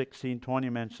 Romans 16:20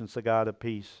 mentions the God of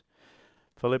peace.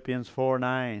 Philippians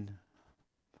 4:9,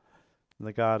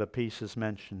 the God of peace is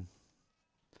mentioned.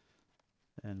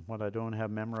 And what I don't have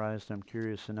memorized, I'm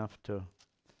curious enough to,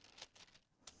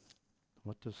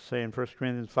 what does it say in 1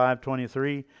 Corinthians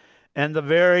 5:23? "And the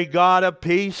very God of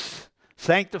peace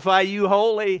sanctify you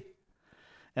wholly.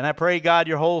 And I pray, God,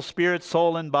 your whole spirit,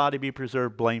 soul, and body be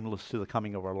preserved blameless to the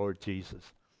coming of our Lord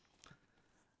Jesus."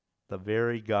 The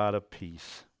very God of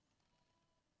peace.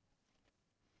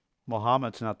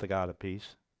 Muhammad's not the God of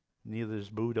peace. Neither is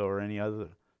Buddha or any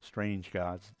other strange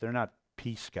gods. They're not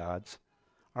peace gods.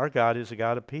 Our God is a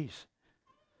God of peace.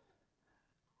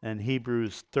 And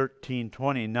Hebrews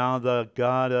 13:20, "Now the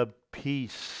God of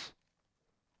peace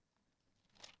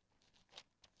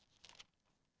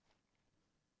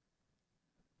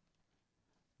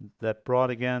that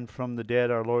brought again from the dead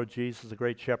our Lord Jesus, the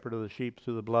great shepherd of the sheep,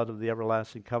 through the blood of the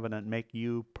everlasting covenant, make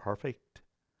you perfect."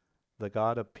 The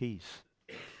God of peace.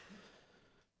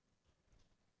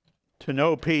 To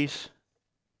know peace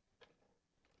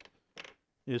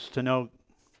is to know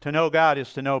God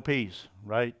is to know peace,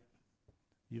 right?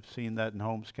 You've seen that in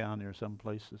Holmes County or some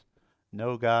places.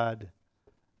 Know God,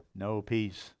 know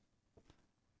peace.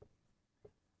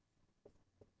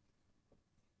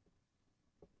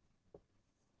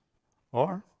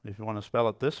 Or, if you want to spell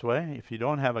it this way, if you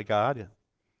don't have a God,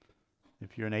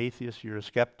 if you're an atheist, you're a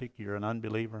skeptic, you're an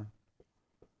unbeliever,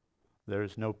 there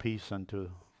is no peace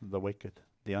unto the wicked,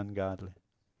 the ungodly.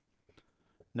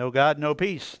 No God, no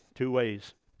peace. Two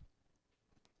ways.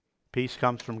 Peace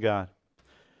comes from God.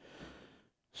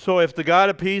 So if the God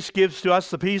of peace gives to us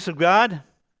the peace of God,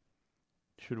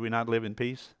 should we not live in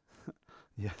peace?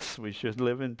 Yes, we should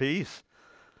live in peace.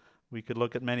 We could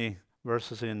look at many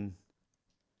verses in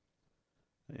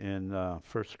 1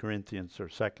 Corinthians or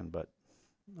 2nd, but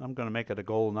I'm going to make it a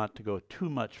goal not to go too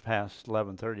much past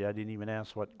 11:30. I didn't even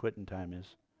ask what quitting time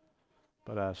is.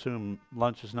 But I assume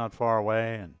lunch is not far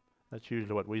away, and that's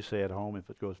usually what we say at home if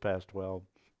it goes past 12.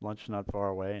 Lunch is not far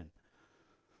away.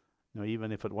 And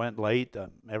even if it went late,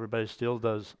 everybody still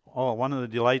does. Oh, one of the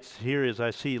delights here is I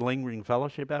see lingering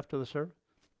fellowship after the service.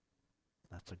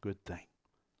 That's a good thing,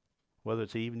 whether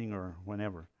it's evening or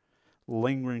whenever.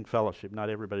 Lingering fellowship. Not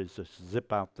everybody's just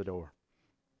zip out the door.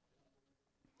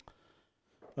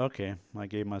 Okay, I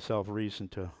gave myself reason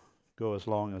to go as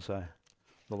long as the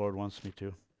Lord wants me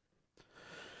to.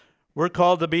 We're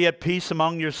called to be at peace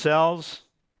among yourselves.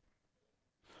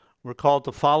 We're called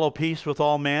to follow peace with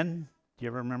all men. Do you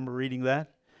ever remember reading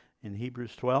that in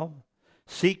Hebrews 12?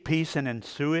 Seek peace and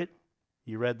ensue it.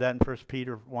 You read that in 1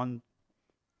 Peter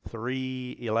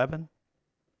 1:3-11.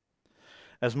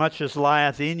 As much as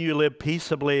lieth in you, live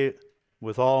peaceably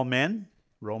with all men.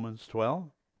 Romans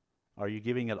 12. Are you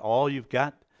giving it all you've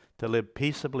got to live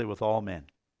peaceably with all men?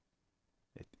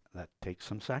 That takes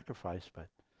some sacrifice, but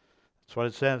that's what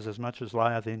it says, as much as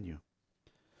lieth in you.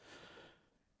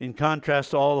 In contrast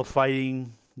to all the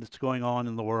fighting that's going on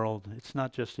in the world, it's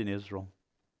not just in Israel,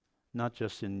 not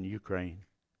just in Ukraine.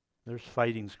 There's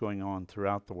fightings going on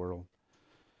throughout the world.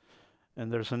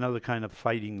 And there's another kind of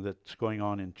fighting that's going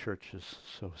on in churches.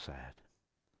 So sad.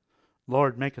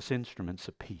 Lord, make us instruments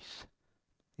of peace.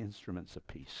 Instruments of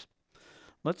peace.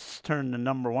 Let's turn to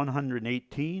number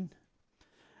 118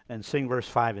 and sing verse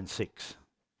 5 and 6.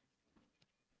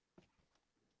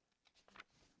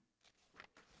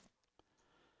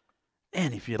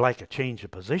 And if you'd like a change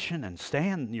of position and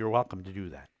stand, you're welcome to do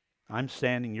that. I'm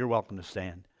standing, you're welcome to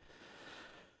stand.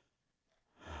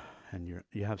 And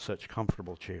you have such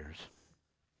comfortable chairs.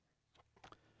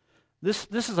 This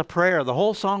is a prayer. The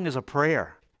whole song is a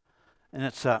prayer. And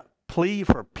it's a plea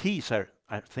for peace.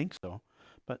 I think so.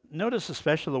 But notice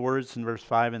especially the words in verse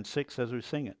 5 and 6 as we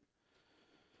sing it.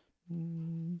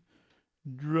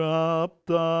 Drop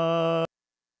the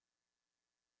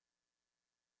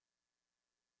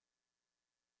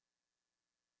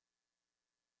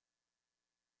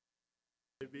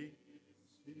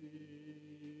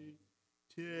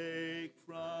take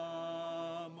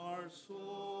from our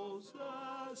souls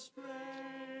the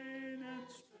strain and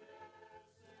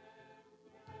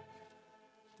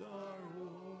our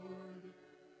Lord,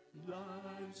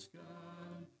 lives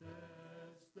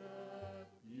confess the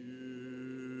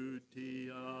beauty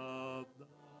of thy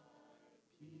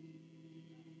peace.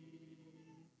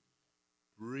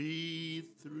 Breathe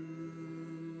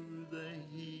through the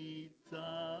heat of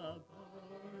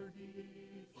our desire.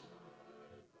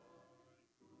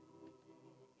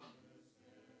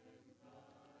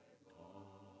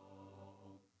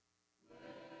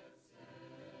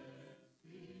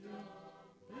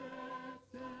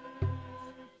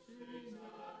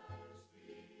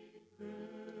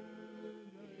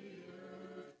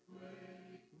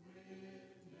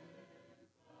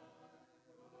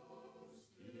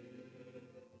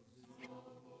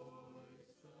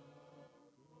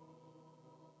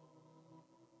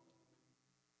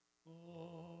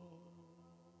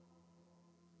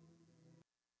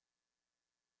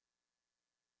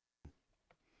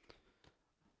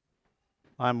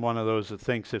 I'm one of those that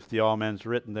thinks if the Amen's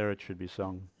written there, it should be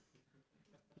sung.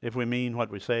 If we mean what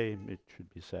we say, it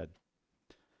should be said.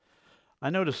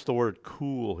 I noticed the word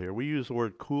cool here. We use the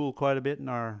word cool quite a bit in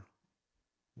our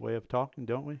way of talking,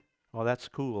 don't we? Oh, that's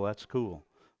cool, that's cool.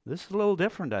 This is a little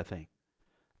different, I think.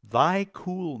 Thy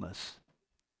coolness.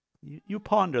 You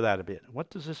ponder that a bit. What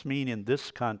does this mean in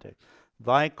this context?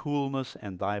 Thy coolness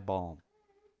and thy balm.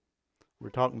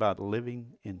 We're talking about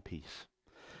living in peace.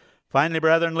 Finally,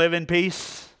 brethren, live in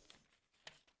peace.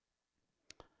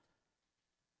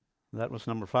 That was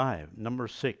number 5. Number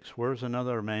 6, where's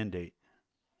another mandate?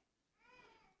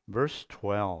 Verse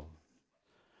 12.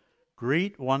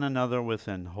 Greet one another with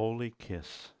an holy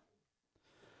kiss.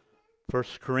 1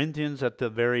 Corinthians at the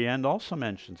very end also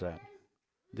mentions that.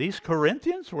 These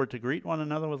Corinthians were to greet one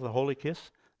another with a holy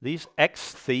kiss. These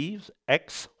ex-thieves,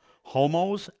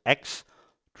 ex-homos,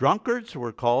 ex-drunkards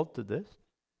were called to this.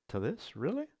 To this?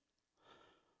 Really?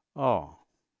 Oh,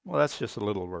 well, that's just a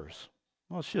little verse.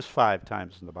 Well, it's just 5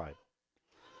 times in the Bible.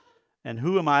 And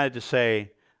who am I to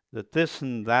say that this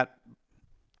and that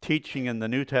teaching in the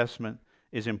New Testament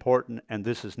is important and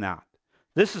this is not?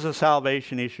 This is a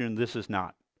salvation issue and this is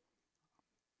not.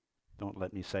 Don't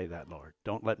let me say that, Lord.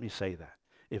 Don't let me say that.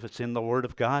 If it's in the Word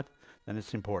of God, then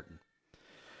it's important.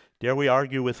 Dare we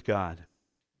argue with God?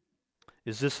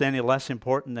 Is this any less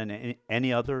important than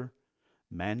any other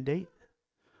mandate?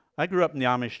 I grew up in the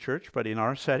Amish church, but in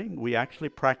our setting, we actually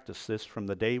practiced this from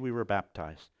the day we were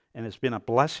baptized. And it's been a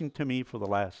blessing to me for the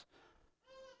last,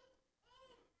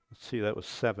 let's see, that was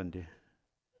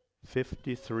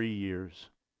 53 years.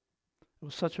 It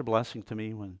was such a blessing to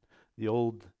me when the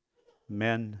old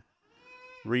men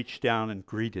reached down and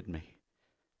greeted me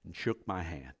and shook my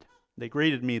hand. They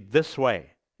greeted me this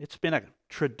way. It's been a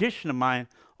tradition of mine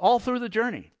all through the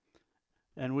journey.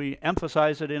 And we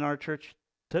emphasize it in our church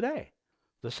today.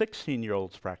 The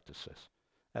 16-year-olds practice this,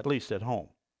 at least at home.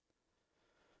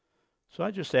 So I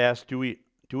just ask, do we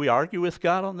argue with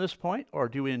God on this point, or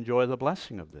do we enjoy the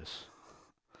blessing of this?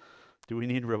 Do we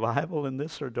need revival in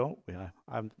this, or don't we?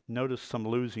 I've noticed some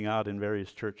losing out in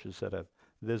various churches that I've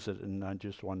visited, and I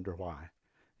just wonder why.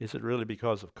 Is it really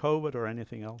because of COVID or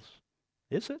anything else?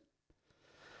 Is it?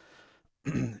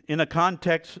 In a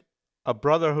context of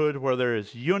brotherhood where there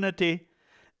is unity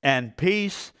and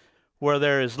peace, where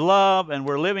there is love and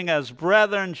we're living as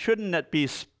brethren, shouldn't it be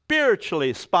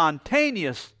spiritually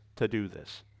spontaneous to do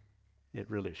this? It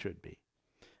really should be.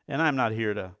 And I'm not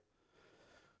here to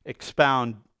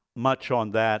expound much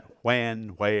on that, when,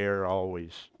 where,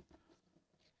 always.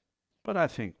 But I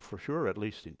think for sure, at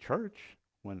least in church,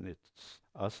 when it's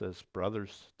us as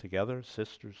brothers together,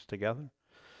 sisters together.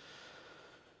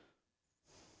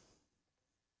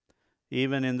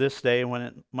 Even in this day when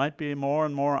it might be more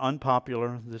and more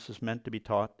unpopular, this is meant to be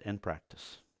taught and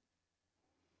practiced.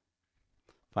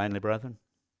 Finally, brethren,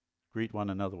 greet one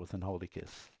another with an holy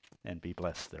kiss and be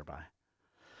blessed thereby.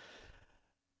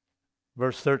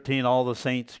 Verse 13, all the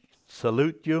saints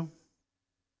salute you.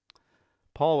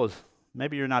 Paul was,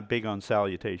 maybe you're not big on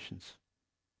salutations.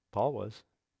 Paul was.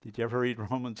 Did you ever read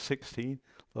Romans 16,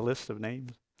 the list of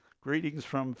names? Greetings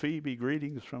from Phoebe,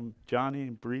 greetings from Johnny,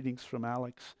 greetings from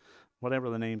Alex, whatever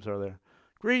the names are there.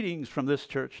 Greetings from this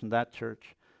church and that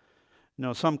church. You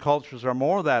know, some cultures are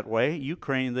more that way.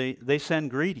 Ukraine, they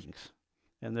send greetings.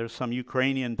 And there's some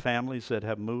Ukrainian families that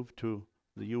have moved to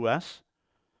the U.S.,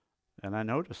 and I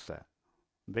noticed that.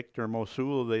 Victor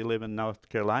Mosul, they live in North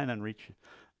Carolina, and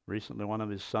recently one of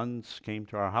his sons came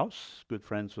to our house, good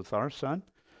friends with our son,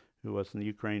 who was in the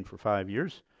Ukraine for 5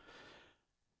 years.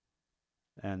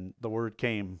 And the word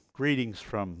came, greetings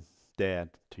from Dad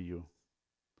to you.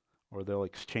 Or they'll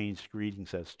exchange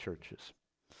greetings as churches.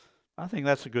 I think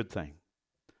that's a good thing.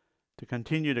 To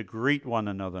continue to greet one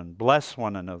another and bless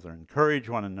one another, encourage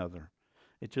one another.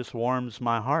 It just warms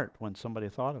my heart when somebody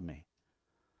thought of me.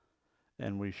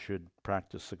 And we should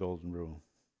practice the golden rule.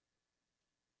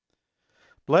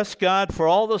 Bless God for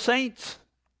all the saints.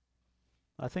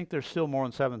 I think there's still more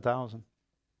than 7,000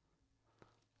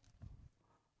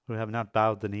 who have not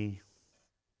bowed the knee.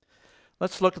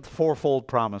 Let's look at the fourfold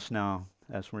promise now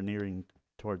as we're nearing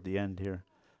toward the end here.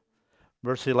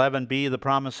 Verse 11b, the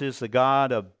promise is the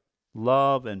God of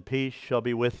love and peace shall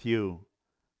be with you.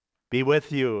 Be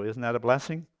with you. Isn't that a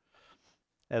blessing?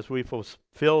 As we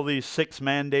fulfill these 6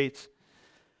 mandates,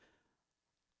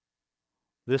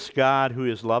 this God who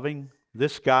is loving,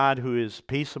 this God who is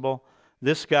peaceable,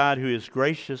 this God who is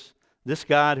gracious, this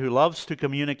God who loves to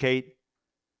communicate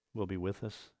will be with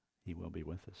us. He will be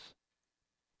with us.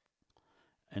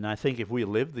 And I think if we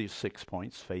live these 6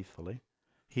 points faithfully,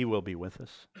 He will be with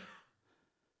us.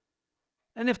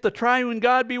 And if the triune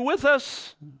God be with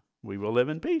us, we will live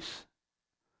in peace.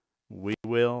 We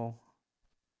will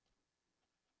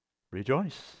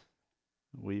rejoice.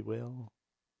 We will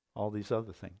all these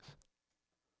other things.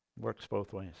 Works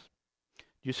both ways. Do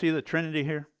you see the Trinity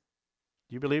here?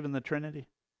 Do you believe in the Trinity?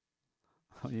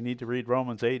 You need to read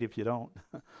Romans 8 if you don't.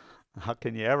 How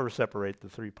can you ever separate the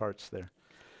 3 parts there?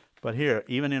 But here,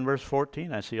 even in verse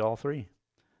 14, I see all 3.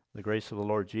 The grace of the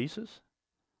Lord Jesus,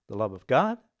 the love of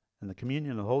God, and the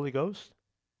communion of the Holy Ghost.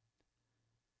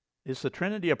 Is the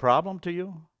Trinity a problem to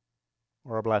you?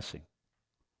 Or a blessing?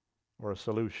 Or a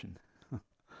solution?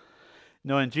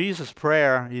 No, in Jesus'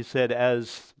 prayer, He said,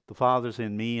 as the Father's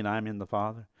in me and I'm in the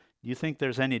Father. Do you think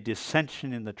there's any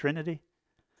dissension in the Trinity?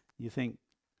 Do you think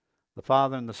the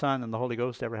Father and the Son and the Holy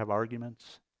Ghost ever have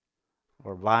arguments?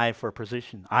 Or vie for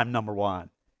position? I'm number 1.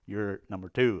 You're number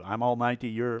 2. I'm almighty.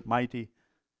 You're mighty.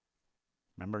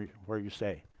 Remember where you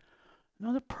stay.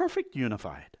 No, they're perfect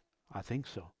unified. I think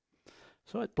so.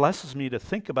 So it blesses me to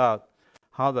think about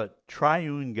how the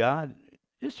triune God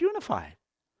is unified.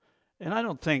 And I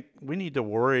don't think we need to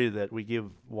worry that we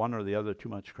give one or the other too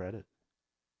much credit.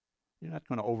 You're not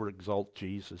going to overexalt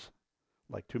Jesus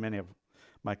like too many of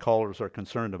my callers are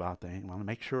concerned about. They want to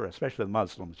make sure, especially the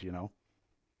Muslims, you know.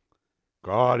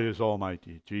 God is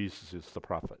almighty. Jesus is the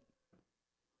prophet.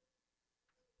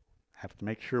 Have to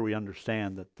make sure we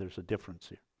understand that there's a difference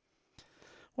here.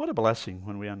 What a blessing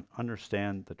when we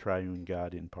understand the triune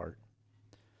God in part.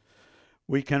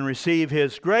 We can receive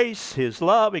His grace, His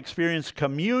love, experience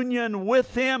communion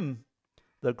with Him.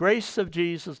 The grace of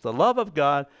Jesus, the love of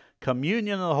God,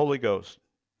 communion of the Holy Ghost.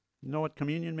 You know what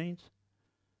communion means?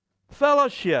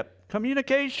 Fellowship,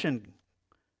 communication,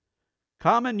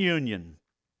 common union.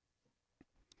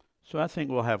 So I think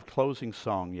we'll have closing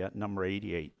song yet, number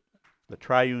 88. The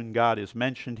triune God is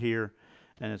mentioned here,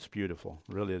 and it's beautiful.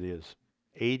 Really it is.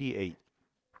 88.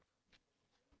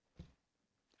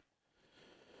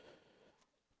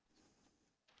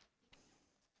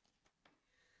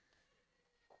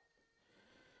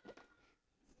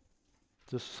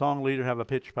 Does the song leader have a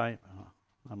pitch pipe?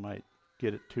 I might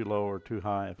get it too low or too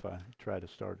high if I try to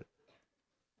start it.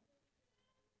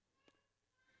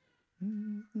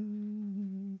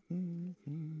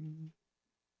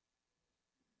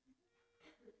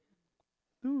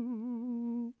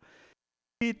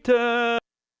 Eternal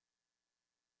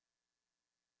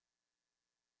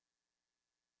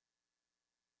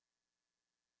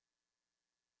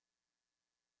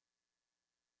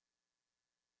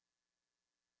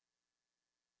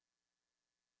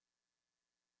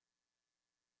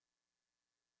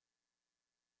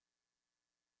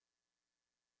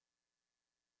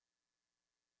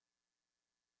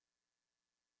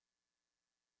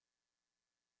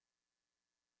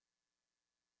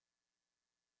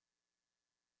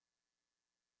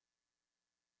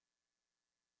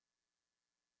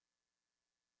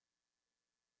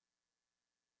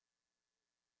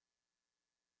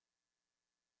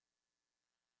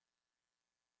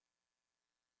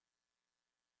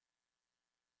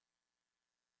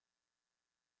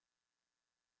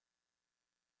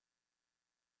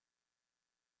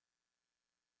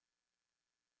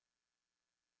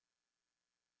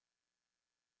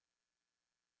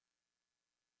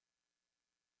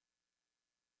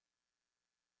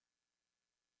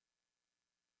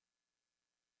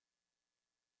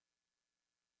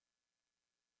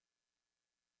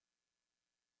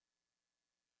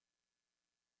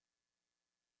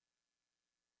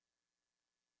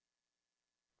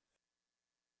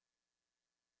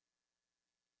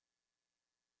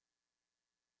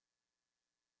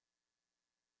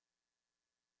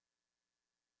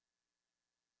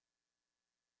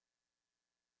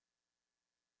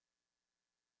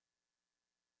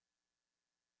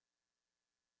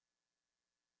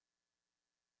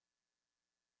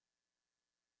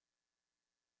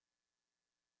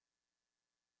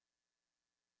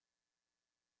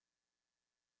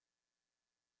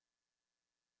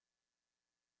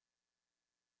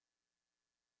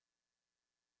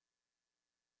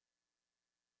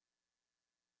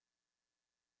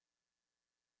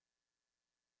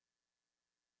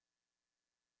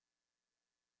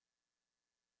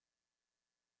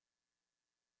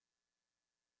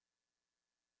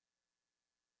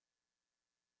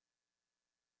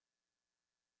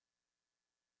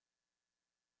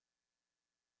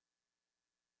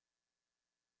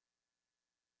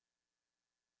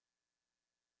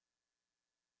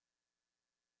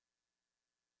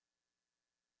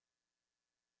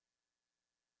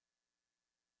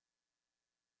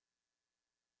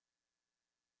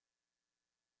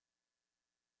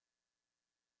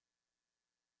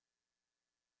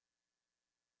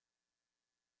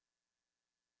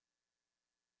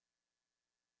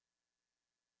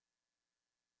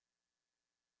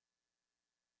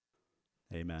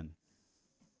Amen.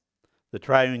 The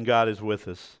triune God is with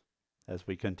us as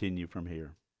we continue from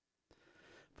here.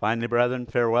 Finally, brethren,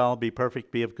 farewell. Be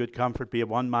perfect, be of good comfort, be of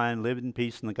one mind, live in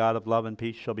peace, and the God of love and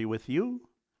peace shall be with you.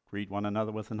 Greet one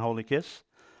another with an holy kiss.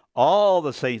 All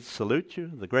the saints salute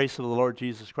you. The grace of the Lord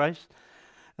Jesus Christ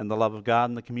and the love of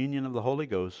God and the communion of the Holy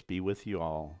Ghost be with you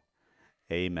all.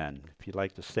 Amen. If you'd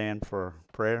like to stand for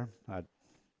prayer, I'd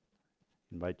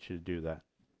invite you to do that.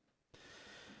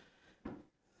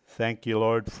 Thank you,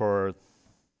 Lord, for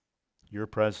your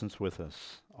presence with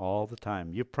us all the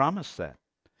time. You promised that.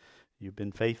 You've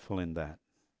been faithful in that.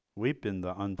 We've been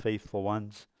the unfaithful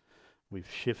ones. We've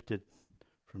shifted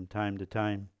from time to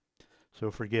time. So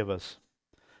forgive us.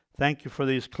 Thank you for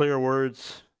these clear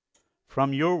words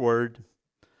from your word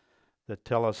that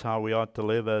tell us how we ought to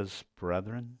live as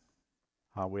brethren,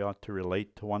 how we ought to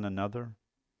relate to one another.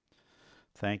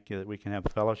 Thank you that we can have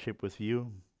fellowship with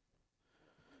you.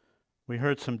 We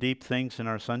heard some deep things in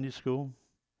our Sunday school,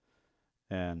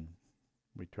 and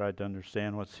we tried to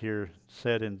understand what's here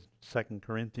said in 2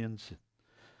 Corinthians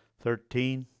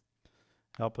 13.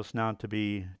 Help us now to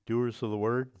be doers of the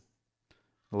word,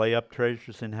 lay up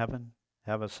treasures in heaven,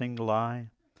 have a single eye.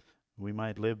 We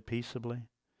might live peaceably.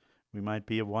 We might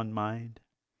be of one mind.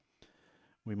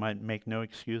 We might make no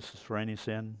excuses for any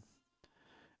sin.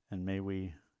 And may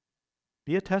we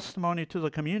be a testimony to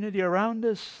the community around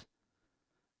us.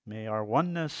 May our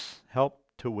oneness help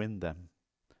to win them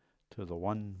to the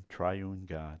one triune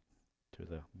God, to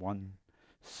the one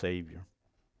Savior.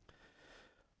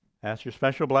 Ask your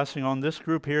special blessing on this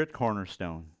group here at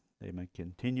Cornerstone. They may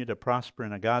continue to prosper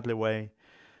in a godly way,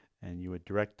 and you would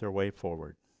direct their way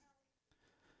forward.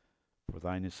 For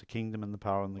thine is the kingdom and the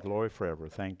power and the glory forever.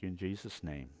 Thank you in Jesus'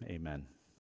 name. Amen.